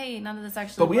 hey, none of this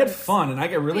actually But we works. had fun, and I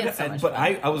got really... So but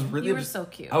I was really... You were so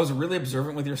cute. I was really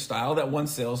observant with your style. That one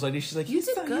sales lady, she's like, You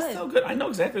did good. He's so good. I know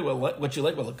exactly what you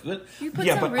like will look good. You put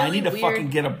yeah, some but I really need to weird, fucking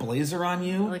get a blazer on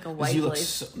you. like a white you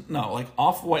blazer. like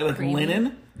off-white, like Creamy.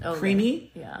 linen.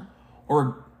 Creamy. Yeah.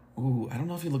 Or, I don't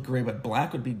know if you look gray, but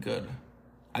black would be good.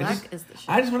 Black is the shit.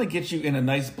 I just want to get you in a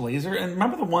nice blazer. And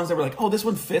remember the ones that were like, oh, this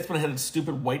one fits, but it had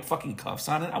stupid white fucking cuffs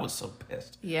on it? I was so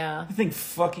pissed. Yeah. I think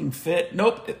fucking fit.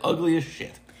 Nope, ugly as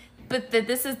shit. But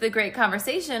this is the great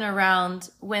conversation around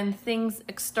when things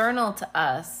external to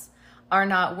us are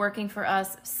not working for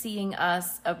us, seeing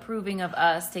us, approving of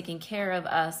us, taking care of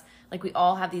us. Like, we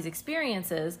all have these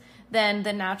experiences. Then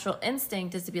the natural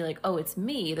instinct is to be like, oh, it's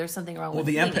me. There's something wrong with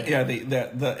me. The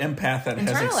empath that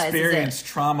has experienced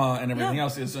trauma and everything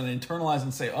else is going to internalize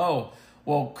and say, oh,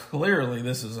 well, clearly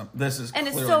this is and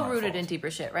it's so rooted in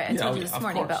deeper shit, right? I told you this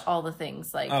morning about all the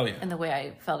things, like, and the way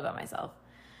I felt about myself.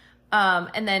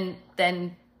 And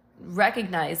then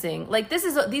recognizing, like,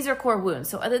 these are core wounds.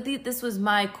 So this was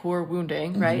my core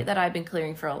wounding, right? That I've been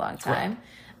clearing for a long time.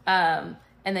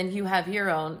 And then you have your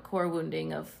own core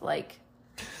wounding of, like,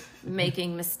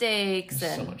 making mistakes.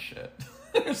 There's and so much shit.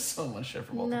 There's so much shit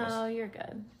for both of us. No, you're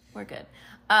good. We're good.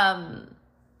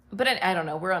 But I don't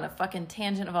know. We're on a fucking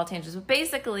tangent of all tangents. But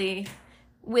basically,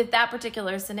 with that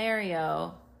particular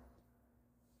scenario,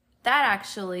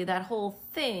 that whole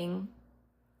thing,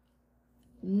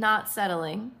 not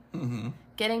settling,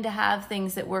 getting to have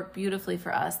things that work beautifully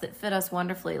for us, that fit us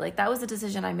wonderfully. Like, that was a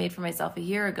decision I made for myself a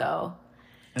year ago.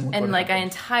 And like, my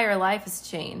entire life has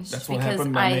changed. That's what because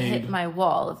happened. I hit my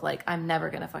wall of, like, I'm never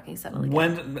going to fucking settle again.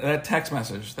 When that text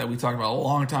message that we talked about a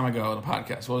long time ago on the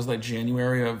podcast, what was that,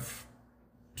 January of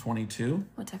 22?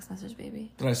 What text message,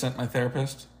 baby? That I sent my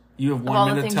therapist? You have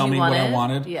 1 minute to tell me what I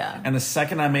wanted. Yeah. And the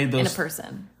second I made those... In a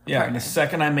person. Yeah, and the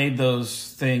second I made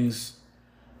those things,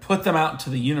 put them out into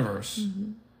the universe,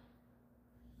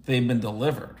 they've been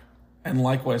delivered. And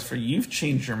likewise for you, you've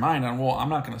changed your mind on, well, I'm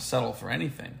not going to settle for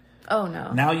anything. Oh,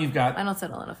 no. Now you've got... I don't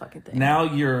settle on a fucking thing. Now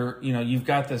you've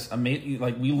got this amazing...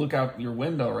 Like, we look out your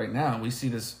window right now, we see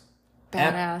this...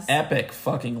 Badass. Epic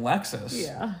fucking Lexus.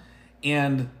 Yeah.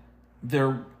 And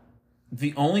the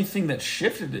only thing that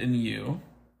shifted in you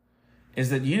is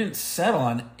that you didn't settle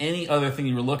on any other thing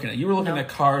you were looking at. You were looking at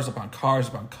cars upon cars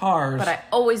upon cars. But I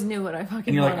always knew what I fucking wanted.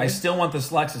 And you're like, I still want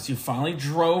this Lexus. You finally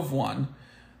drove one.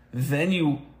 Then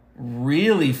you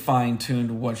really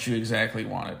fine-tuned what you exactly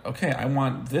wanted. Okay, I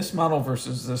want this model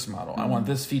versus this model. I want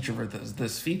this feature versus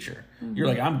this feature. You're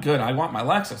like, I'm good. I want my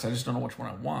Lexus. I just don't know which one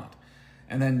I want.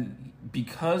 And then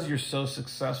because you're so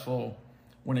successful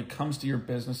when it comes to your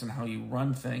business and how you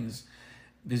run things,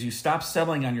 because you stop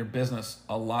settling on your business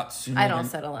a lot sooner. I don't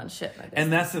settle on shit.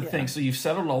 And that's the thing. So you've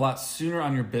settled a lot sooner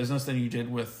on your business than you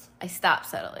did with... I stopped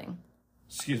settling.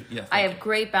 Excuse me. Yeah, I have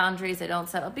great boundaries. I don't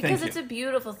settle because it's a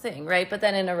beautiful thing, right? But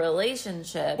then in a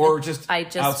relationship, or just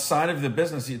outside of the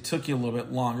business, it took you a little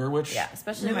bit longer. Which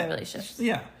especially in my relationships.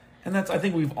 Yeah, and I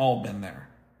think we've all been there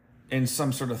in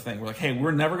some sort of thing. We're like, hey,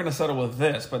 we're never going to settle with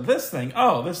this, but this thing,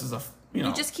 this is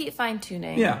you just keep fine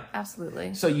tuning. Yeah,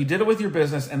 absolutely. So you did it with your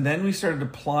business, and then we started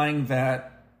applying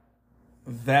that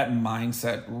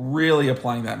mindset, really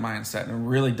applying that mindset, and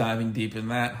really diving deep in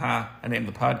that. I named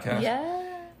the podcast. Yeah.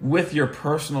 With your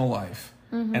personal life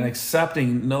and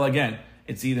accepting, no, again,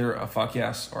 it's either a fuck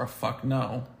yes or a fuck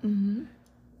no.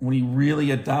 When you really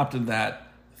adopted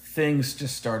that, things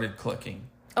just started clicking.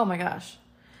 Oh my gosh.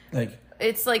 Like,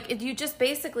 it's like if you just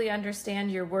basically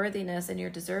understand your worthiness and your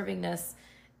deservingness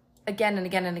again and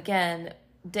again and again,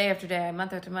 day after day,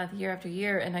 month after month, year after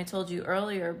year. And I told you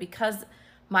earlier, because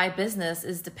my business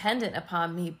is dependent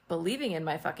upon me believing in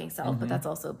my fucking self, but that's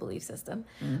also a belief system.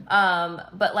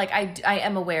 But like, I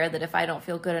am aware that if I don't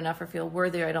feel good enough or feel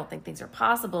worthy, or I don't think things are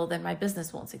possible, then my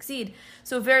business won't succeed.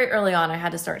 So very early on, I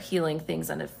had to start healing things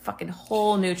on a fucking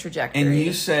whole new trajectory. And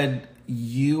you said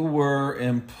you were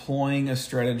employing a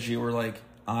strategy where like,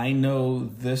 I know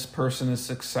this person is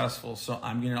successful, so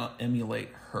I'm going to emulate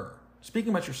her. Speaking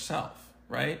about yourself,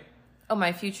 right? Oh,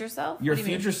 my future self? Your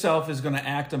future self is going to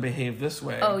act and behave this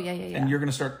way. Oh, yeah. And you're going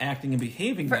to start acting and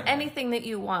behaving for that way. anything that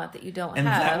you want that you don't And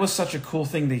have. that was such a cool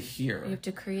thing to hear. You have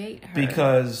to create her.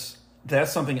 Because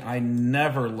that's something I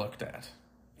never looked at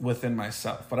within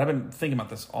myself. But I've been thinking about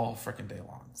this all freaking day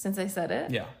long. Since I said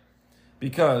it? Yeah.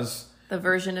 Because... the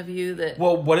version of you that...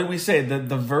 Well, what did we say?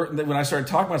 When I started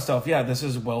talking about stuff, yeah, this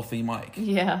is wealthy Mike.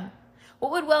 Yeah.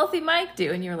 What would wealthy Mike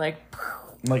do? And you're like...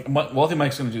 Like, wealthy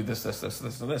Mike's going to do this,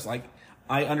 and this. Like,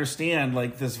 I understand,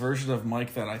 like, this version of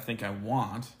Mike that I think I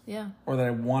want. Yeah. Or that I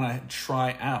want to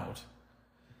try out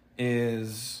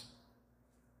does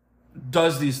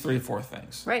these 3-4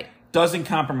 things. Right. Doesn't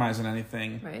compromise on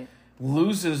anything. Right.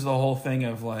 Loses the whole thing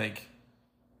of, like,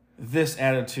 this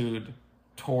attitude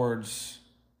towards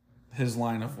his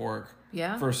line of work.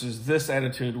 Yeah. Versus this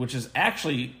attitude, which is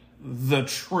actually the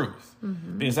truth.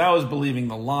 Because I was believing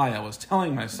the lie I was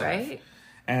telling myself. Right.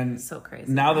 And so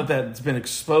crazy. Now that that's been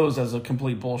exposed as a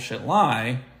complete bullshit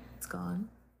lie, it's gone.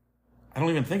 I don't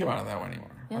even think about it that way anymore.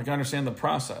 Yeah. Like, I understand the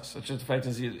process. It's just the fact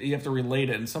is you have to relate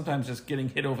it, and sometimes just getting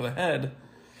hit over the head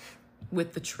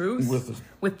with the truth,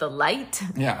 with the light.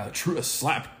 Yeah, the truth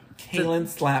slap. Cailin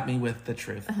slapped me with the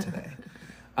truth today.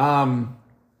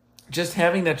 Just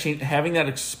having that change, having that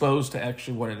exposed to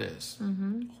actually what it is.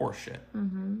 Horseshit.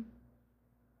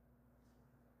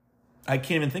 I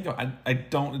can't even think of it. It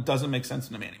doesn't make sense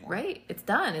to me anymore. Right. It's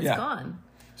done. It's gone.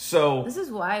 So this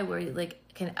is why we like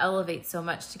can elevate so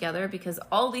much together, because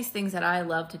all these things that I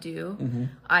love to do,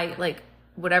 I like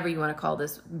whatever you want to call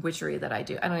this witchery that I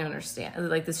do. I don't even understand.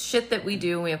 Like this shit that we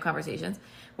do when we have conversations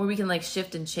where we can like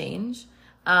shift and change.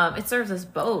 It serves us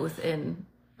both in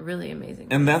really amazing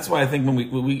ways. And that's why I think when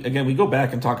we go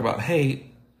back and talk about,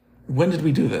 hey, when did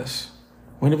we do this?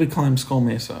 When did we climb Skull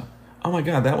Mesa? Oh my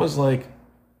God, that was like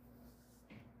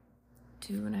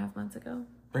 2.5 months ago.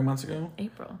 3 months ago?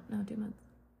 April. No, 2 months.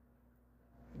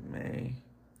 May.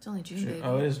 It's only June, baby.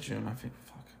 Oh, it is June. I think.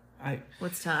 Fuck.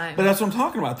 What's time? But that's what I'm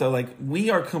talking about, though. Like we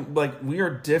are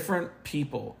different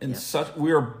people in such.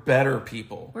 We are better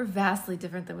people. We're vastly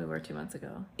different than we were 2 months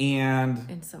ago. And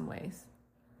in some ways.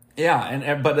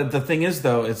 Yeah, but the thing is,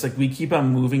 though, it's like we keep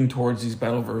on moving towards these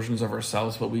better versions of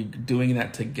ourselves, but we doing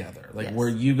that together. Like where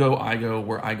you go, I go.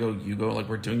 Where I go, you go. Like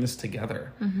we're doing this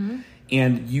together.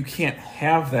 And you can't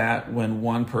have that when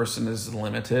one person is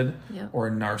limited or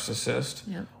a narcissist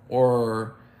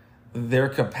or their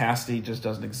capacity just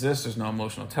doesn't exist. There's no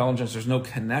emotional intelligence. There's no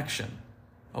connection.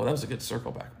 Oh, that was a good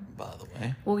circle back, by the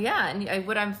way. Well, yeah. And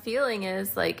what I'm feeling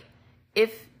is like,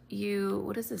 if you,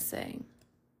 what is this saying?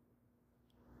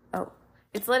 Oh,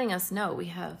 it's letting us know we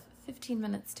have 15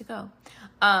 minutes to go.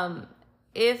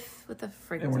 What the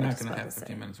frig? And we're not going to have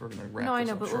 15 minutes. We're going to wrap. No, I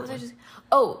know, up but shortly. what was I just?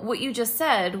 Oh, what you just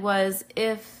said was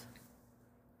if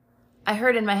I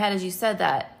heard in my head as you said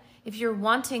that if you're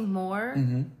wanting more,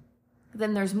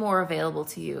 then there's more available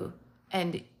to you,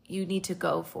 and you need to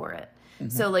go for it.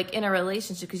 So, like in a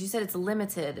relationship, because you said it's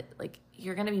limited, like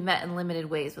you're going to be met in limited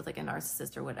ways with like a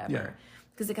narcissist or whatever. Yeah.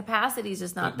 Because the capacity is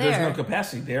just not there. There's no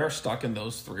capacity. They are stuck in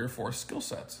those 3 or 4 skill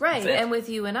sets. Right. And with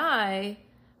you and I,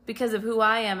 because of who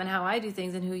I am and how I do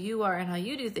things and who you are and how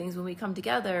you do things, when we come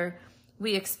together,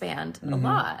 we expand a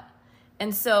lot.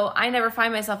 And so I never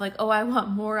find myself like, oh, I want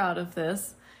more out of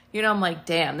this. You know, I'm like,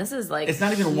 damn, this is like it's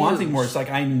not even wanting more. It's like,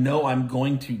 I know I'm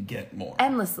going to get more.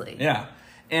 Endlessly. Yeah.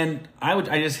 And I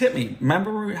just hit me.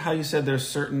 Remember how you said there's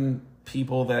certain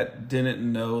people that didn't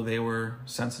know they were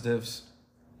sensitives,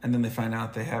 and then they find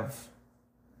out they have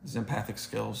these empathic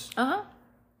skills?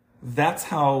 That's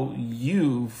how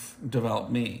you've developed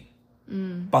me.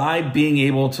 By being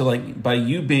able to, by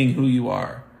you being who you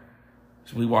are.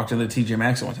 So we walked into the TJ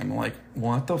Maxx one time, I'm like,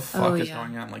 what the fuck is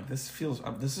going on? Like, this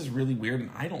is really weird,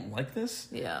 and I don't like this.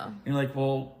 Yeah. And you're like,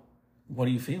 well, what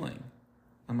are you feeling?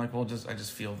 I'm like, well, I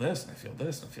just feel this, and I feel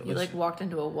this, and I feel this. You like walked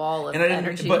into a wall of and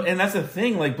energy. And that's the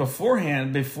thing, like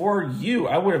beforehand, before you,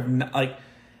 I would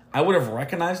have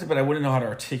recognized it, but I wouldn't know how to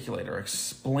articulate or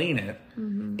explain it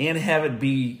and have it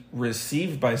be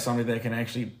received by somebody that can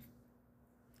actually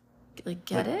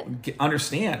get it?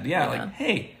 Understand. Yeah. Like,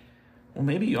 hey, well,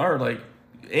 maybe you are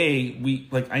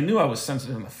I knew I was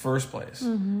sensitive in the first place.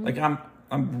 Like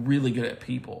I'm really good at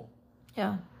people.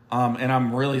 Yeah. And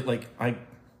I'm really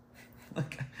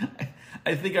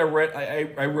I think I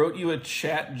wrote you a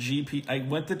chat GP. I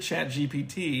went to chat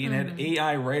GPT and had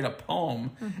AI write a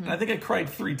poem. And I think I cried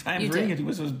 3 times reading it. It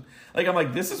was like, I'm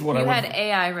like, this is what you had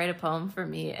AI write a poem for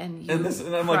me, and I'm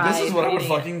like, this is what I would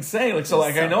fucking say. Like, so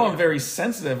I know beautiful. I'm very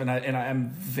sensitive, and I'm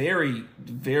very,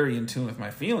 very in tune with my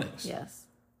feelings. Yes.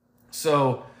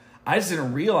 So I just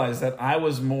didn't realize that I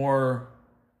was more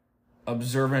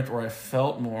observant, or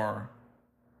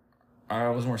I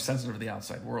was more sensitive to the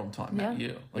outside world until I met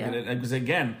you. Because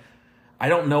again, I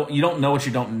don't know. You don't know what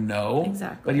you don't know.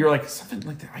 Exactly. But you're like, something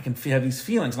like that. I can have these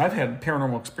feelings, and I've had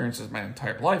paranormal experiences my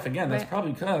entire life. Again, that's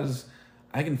probably because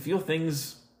I can feel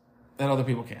things that other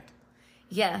people can't.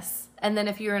 Yes. And then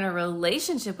if you're in a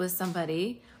relationship with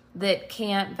somebody that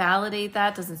can't validate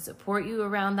that, doesn't support you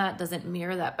around that, doesn't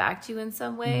mirror that back to you in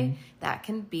some way, that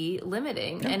can be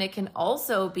limiting. And it can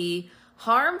also be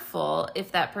harmful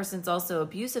if that person's also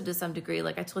abusive to some degree.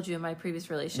 Like I told you in my previous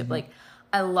relationship, like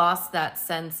I lost that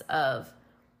sense of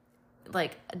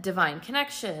like divine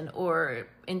connection or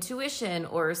intuition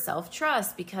or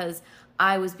self-trust because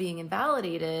I was being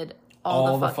invalidated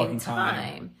all the fucking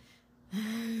time.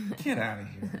 Get out of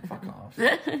here. Fuck off.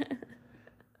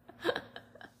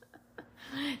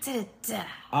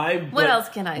 What else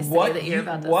can I say that you're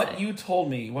about to say? What you told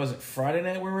me, was it Friday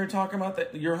night where we were talking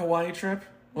about your Hawaii trip?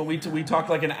 Well, we talked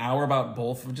like an hour about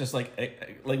both, just like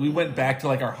we went back to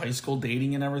like our high school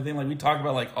dating and everything. Like we talked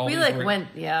about like all.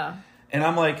 And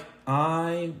I'm like,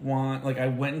 I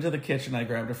went into the kitchen, I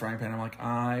grabbed a frying pan. I'm like,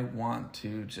 I want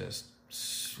to just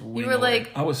swing. You were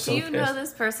like, I was so do you pissed. know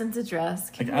this person's address?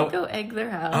 Can we go egg their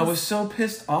house? I was so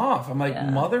pissed off. I'm like,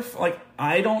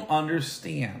 I don't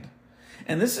understand.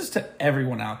 And this is to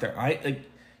everyone out there.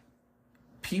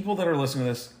 People that are listening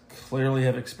to this clearly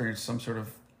have experienced some sort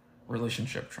of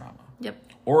relationship trauma. Yep.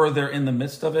 Or they're in the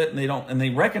midst of it and they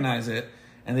recognize it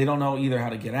and they don't know either how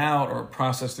to get out or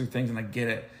process through things, and I get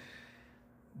it.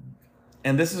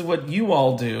 And this is what you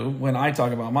all do when I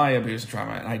talk about my abuse and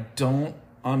trauma, and I don't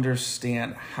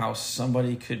understand how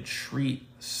somebody could treat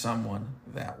someone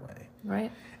that way.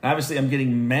 Right. And obviously I'm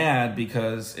getting mad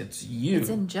because it's you. It's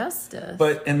injustice.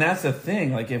 And that's the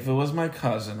thing, like if it was my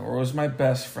cousin or it was my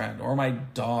best friend or my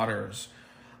daughters,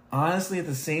 honestly, at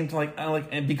the same time,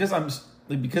 and because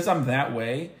I'm that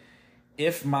way,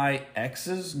 if my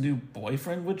ex's new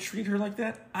boyfriend would treat her like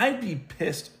that, I'd be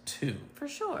pissed too. For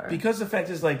sure. Because the fact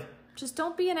is, like, just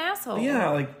don't be an asshole.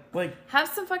 Yeah, like have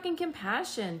some fucking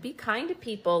compassion. Be kind to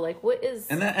people. Like, what is?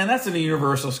 And that's in a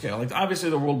universal scale. Like, obviously,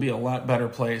 the world would be a lot better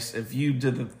place if you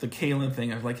did the Cailin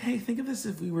thing of like, hey, think of this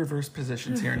if we reverse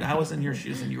positions here, and I was in your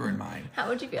shoes and you were in mine. How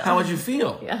would you feel? How would you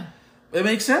feel? Yeah. It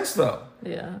makes sense, though.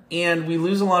 Yeah. And we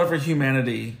lose a lot of our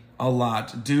humanity a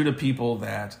lot due to people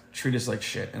that treat us like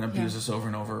shit and abuse us over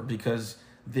and over because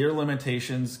their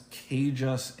limitations cage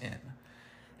us in.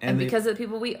 And because of the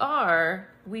people we are,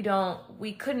 we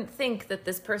couldn't think that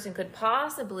this person could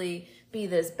possibly be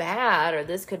this bad or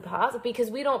this could possibly,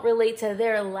 because we don't relate to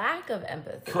their lack of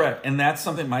empathy. Correct. And that's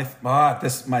something my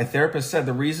therapist said.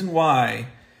 The reason why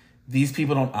these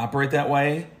people don't operate that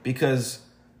way, because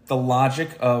the logic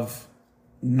of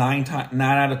 9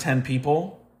 out of 10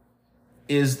 people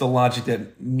is the logic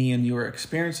that me and you are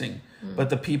experiencing.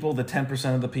 But the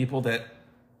 10% of the people that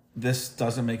this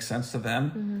doesn't make sense to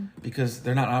them because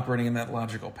they're not operating in that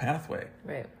logical pathway.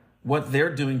 Right. What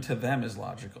they're doing to them is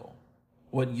logical.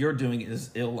 What you're doing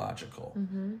is illogical.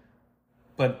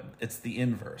 But it's the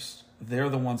inverse. They're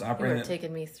the ones operating. You're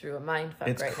taking me through a mind fuck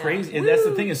right now. It's crazy. And that's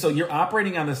the thing is, so you're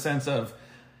operating on the sense of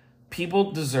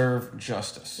people deserve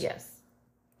justice. Yes.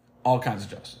 All kinds of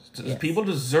justice. Yes. People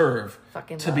deserve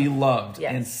to be loved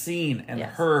and seen and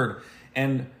heard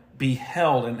and be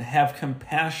held and have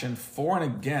compassion for and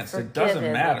against. It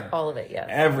doesn't matter. All of it, yes.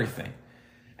 Everything.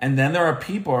 And then there are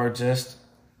people who are just,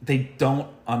 they don't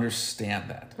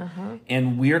understand that.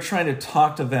 And we're trying to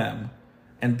talk to them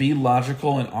and be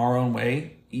logical in our own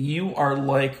way. You are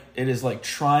like, it is like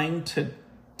trying to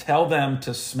tell them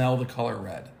to smell the color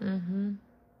red.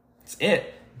 It's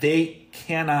it. They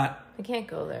cannot. They can't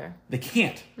go there. They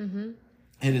can't.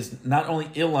 It is not only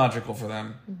illogical for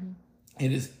them,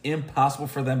 it is impossible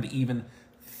for them to even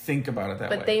think about it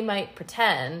that way. But they might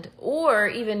pretend or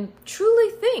even truly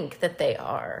think that they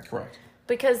are. Correct.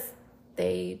 Because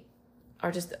they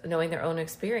are just knowing their own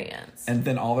experience. And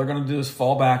then all they're going to do is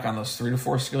fall back on those 3 to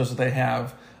 4 skills that they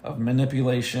have of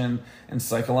manipulation and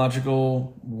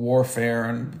psychological warfare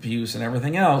and abuse and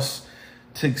everything else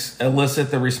to elicit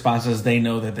the responses they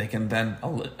know that they can then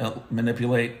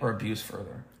manipulate or abuse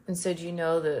further. And so do you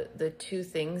know the 2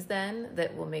 things then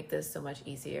that will make this so much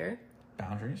easier?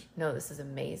 Boundaries? No, this is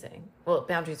amazing. Well,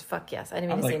 boundaries, fuck yes. I didn't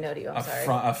mean to say no to you. I'm sorry.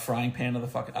 A frying pan of the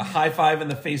fucking... A high five in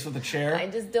the face with a chair? I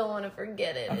just don't want to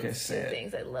forget it. Okay, it's say two it.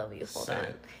 things. I love you. Hold Say on.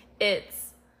 it.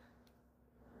 It's...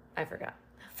 I forgot.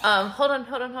 Hold on.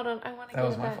 I want to get it That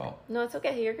was my back. fault. No, it's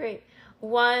okay. You're great.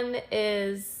 One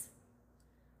is...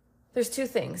 There's two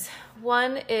things.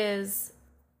 One is...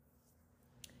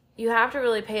 You have to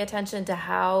really pay attention to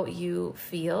how you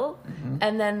feel. Mm-hmm.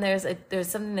 And then there's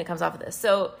something that comes off of this.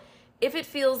 So if it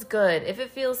feels good, if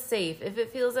it feels safe, if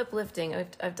it feels uplifting,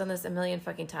 I've done this a million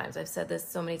fucking times. I've said this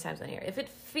so many times on here. If it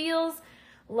feels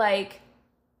like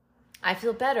I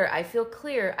feel better, I feel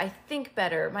clear, I think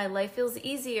better, my life feels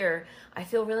easier, I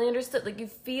feel really understood, like you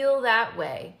feel that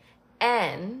way.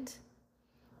 And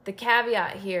the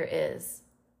caveat here is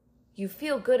you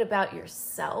feel good about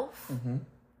yourself. Mm-hmm.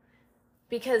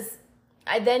 Because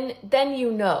then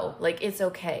you know, like, it's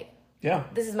okay. Yeah.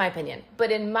 This is my opinion. But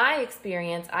in my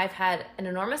experience, I've had an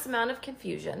enormous amount of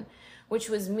confusion, which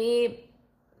was me,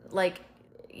 like,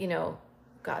 you know,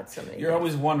 God, so many You're things.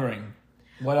 always wondering,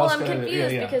 what else I'm could I do?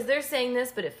 confused because they're saying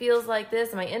this, but it feels like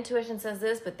this. And my intuition says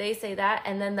this, but they say that.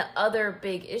 And then the other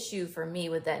big issue for me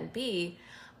would then be,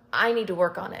 I need to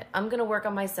work on it. I'm going to work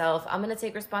on myself. I'm going to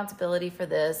take responsibility for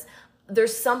this.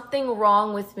 There's something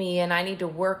wrong with me and I need to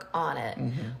work on it.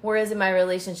 Mm-hmm. Whereas in my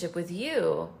relationship with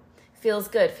you, feels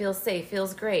good, feels safe,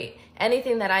 feels great.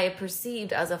 Anything that I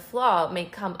perceived as a flaw may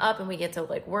come up and we get to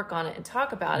like work on it and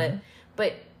talk about it.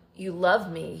 But you love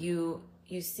me. You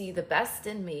see the best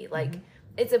in me. Like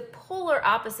it's a polar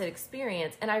opposite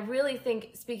experience. And I really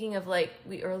think, speaking of like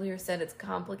we earlier said, it's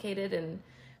complicated and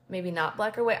maybe not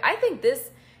black or white. I think this,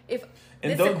 if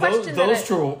and it's a question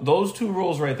those two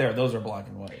rules right there, those are black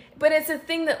and white. But it's a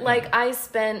thing that like I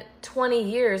spent 20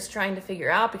 years trying to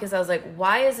figure out because I was like,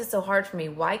 why is this so hard for me?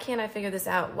 Why can't I figure this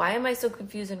out? Why am I so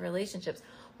confused in relationships?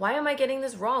 Why am I getting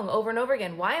this wrong over and over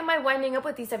again? Why am I winding up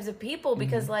with these types of people?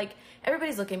 Because like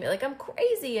everybody's looking at me like I'm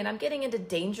crazy and I'm getting into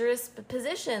dangerous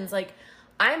positions. Like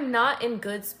I'm not in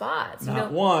good spots.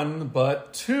 Not one,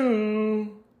 but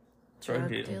two. Drug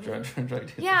dealing.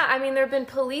 Yeah, I mean, there have been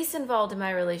police involved in my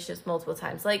relationships multiple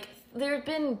times. Like,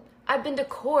 I've been to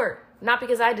court, not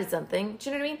because I did something.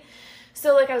 Do you know what I mean?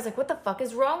 So, like, I was like, what the fuck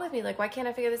is wrong with me? Like, why can't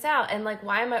I figure this out? And, like,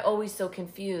 why am I always so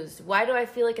confused? Why do I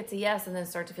feel like it's a yes and then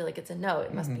start to feel like it's a no?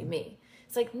 It must be me.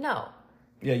 It's like, no.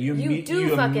 Yeah, you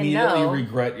immediately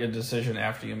regret your decision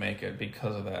after you make it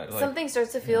because of that. Like, something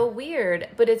starts to feel weird,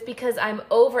 but it's because I'm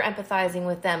over empathizing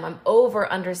with them. I'm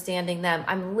over understanding them.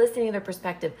 I'm listening to their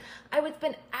perspective. I would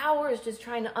spend hours just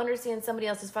trying to understand somebody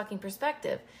else's fucking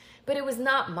perspective, but it was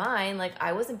not mine. Like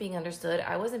I wasn't being understood.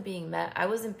 I wasn't being met. I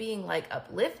wasn't being like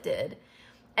uplifted.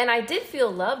 And I did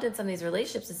feel loved in some of these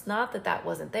relationships. It's not that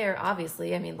wasn't there,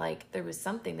 obviously. I mean, like there was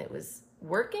something that was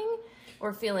working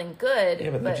or feeling good.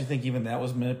 Yeah, but don't you think even that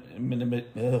was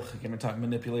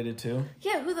manipulated too?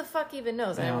 Yeah, who the fuck even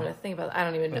knows? I don't want to think about it. I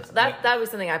don't even know. That was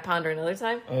something I ponder another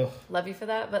time. Ugh. Love you for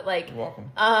that. But like, you're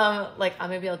welcome.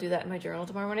 Maybe I'll do that in my journal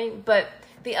tomorrow morning. But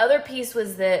the other piece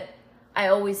was that I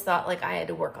always thought like I had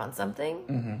to work on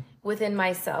something within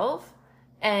myself,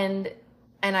 and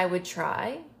I would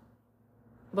try,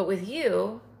 but with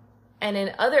you. And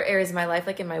in other areas of my life,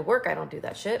 like in my work, I don't do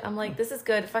that shit. I'm like, this is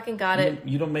good. Fucking got it.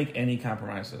 You don't make any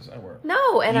compromises at work.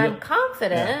 No, and I'm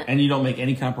confident. Yeah. And you don't make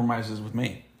any compromises with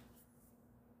me.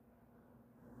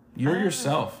 You're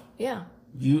yourself. Yeah.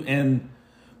 And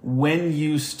when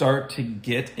you start to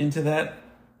get into that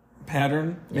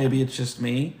pattern, maybe it's just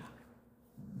me.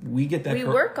 We get that. We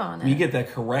work on it. We get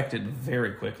that corrected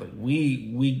very quickly.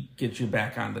 We get you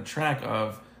back on the track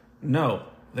of no.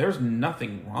 There's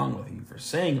nothing wrong with you for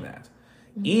saying that.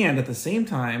 And at the same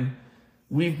time,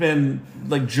 we've been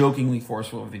like jokingly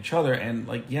forceful with each other. And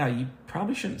like, yeah, you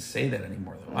probably shouldn't say that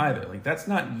anymore though either. Like that's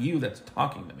not you that's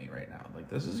talking to me right now. Like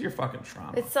this is your fucking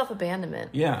trauma. It's self-abandonment.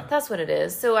 Yeah. That's what it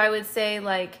is. So I would say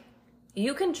like,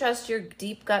 you can trust your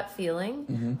deep gut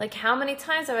feeling. Like how many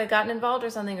times have I gotten involved or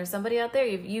something or somebody out there?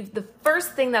 You've the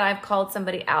first thing that I've called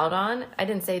somebody out on, I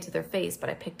didn't say it to their face, but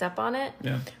I picked up on it.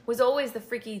 Yeah. Was always the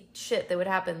freaky shit that would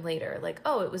happen later. Like,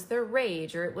 oh, it was their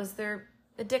rage or it was their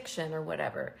addiction or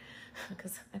whatever.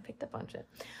 Because I picked up on shit.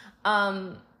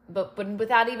 But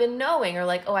without even knowing or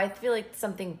like, oh, I feel like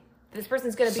this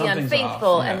person's going to be unfaithful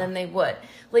off, and then they would.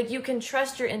 Like you can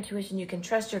trust your intuition, you can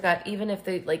trust your gut even if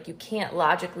they like you can't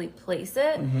logically place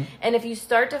it. And if you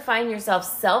start to find yourself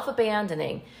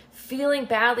self-abandoning, feeling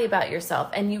badly about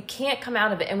yourself and you can't come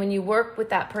out of it, and when you work with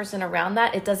that person around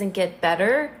that, it doesn't get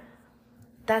better,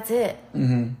 that's it.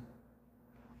 Empath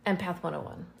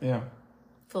 101. Yeah.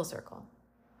 Full circle.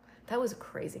 That was a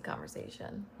crazy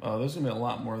conversation. Oh, there's going to be a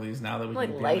lot more of these now that we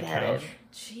I'm can like be on the lightheaded. couch.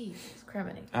 Jesus,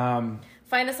 criminy.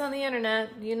 Find us on the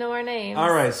internet. You know our names.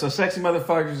 All right, so sexy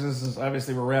motherfuckers, this is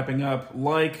obviously we're wrapping up.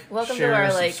 Welcome share, to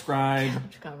our subscribe.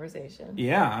 couch conversation.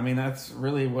 Yeah, I mean that's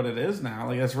really what it is now.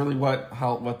 Like that's really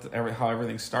how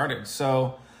everything started.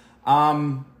 So,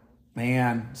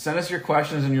 man, send us your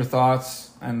questions and your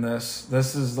thoughts on this. I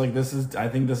think this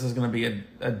is going to be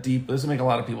a deep. This will make a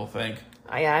lot of people think.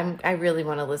 I really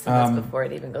want to listen to this before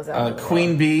it even goes out.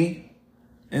 Queen Bee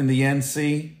in the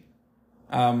NC.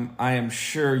 I am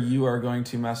sure you are going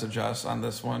to message us on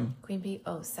this one. Queen Bee,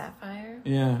 Sapphire.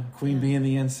 Yeah, Queen Bee in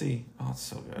the NC. Oh, it's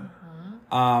so good.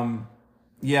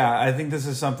 Yeah, I think this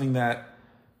is something that.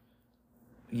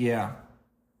 Yeah.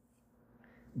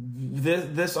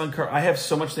 I have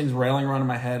so much things railing around in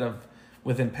my head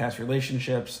within past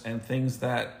relationships and things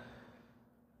that.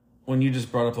 When you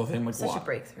just brought up the thing, like, such a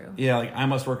breakthrough. Yeah, like I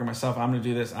must work on myself. I'm going to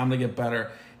do this. I'm going to get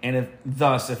better. And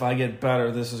if I get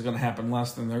better, this is going to happen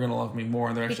less. Then they're going to love me more,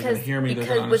 and they're actually going to hear me. They're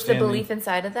going to understand with the belief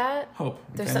inside of that, hope,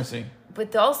 fantasy.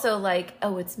 But also like,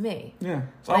 it's me. Yeah,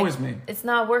 it's always me. It's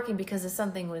not working because of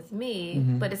something with me,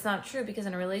 but it's not true because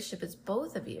in a relationship, it's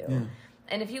both of you. Yeah.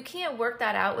 And if you can't work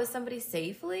that out with somebody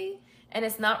safely, and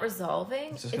it's not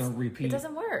resolving, it's just going to repeat. It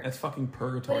doesn't work. That's fucking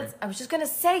purgatory. I was just going to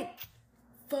say.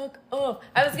 Fuck off.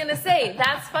 I was going to say,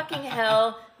 that's fucking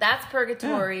hell. That's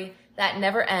purgatory. Yeah. That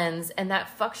never ends. And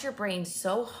that fucks your brain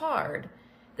so hard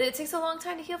that it takes a long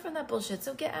time to heal from that bullshit.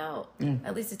 So get out. Yeah.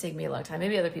 At least it take me a long time.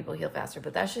 Maybe other people heal faster,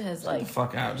 but that shit has Get the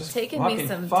fuck out. Just taken me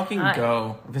some fucking time.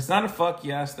 Go. If it's not a fuck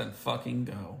yes, then fucking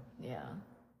go. Yeah.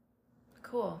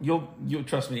 Cool. You'll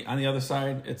trust me. On the other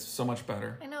side, it's so much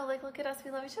better. I know. Like, look at us.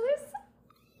 We love each other.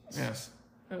 Yes.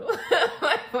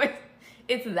 My voice.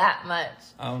 It's that much.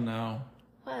 Oh no.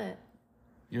 What?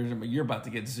 You're about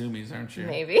to get zoomies, aren't you?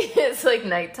 Maybe. It's like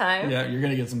nighttime. Yeah, you're going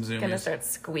to get some zoomies. Going to start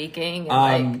squeaking.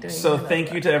 And so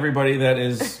thank you to everybody that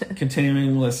is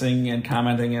continuing listening and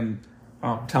commenting and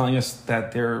telling us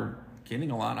that they're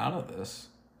getting a lot out of this.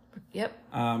 Yep.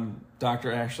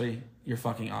 Dr. Ashley, you're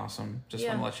fucking awesome. Just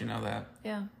want to let you know that.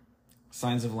 Yeah.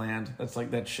 Signs of Land. That's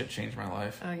like, that shit changed my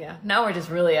life. Oh, yeah. Now we're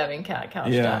just really having couch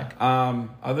talk.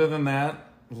 Other than that,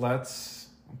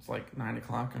 it's like 9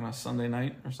 o'clock on a Sunday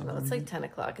night or something. No, it's like 10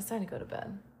 o'clock. It's time to go to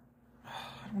bed. I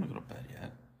don't want to go to bed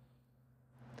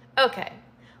yet. Okay.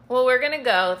 Well, we're going to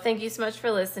go. Thank you so much for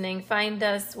listening. Find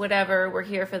us, whatever. We're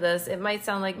here for this. It might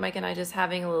sound like Mike and I just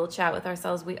having a little chat with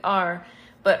ourselves. We are.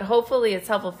 But hopefully it's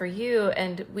helpful for you.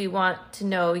 And we want to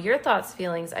know your thoughts,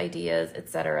 feelings, ideas,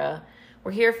 etc.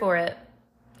 We're here for it.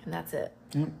 And that's it.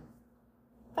 Yep.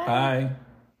 Bye. Bye.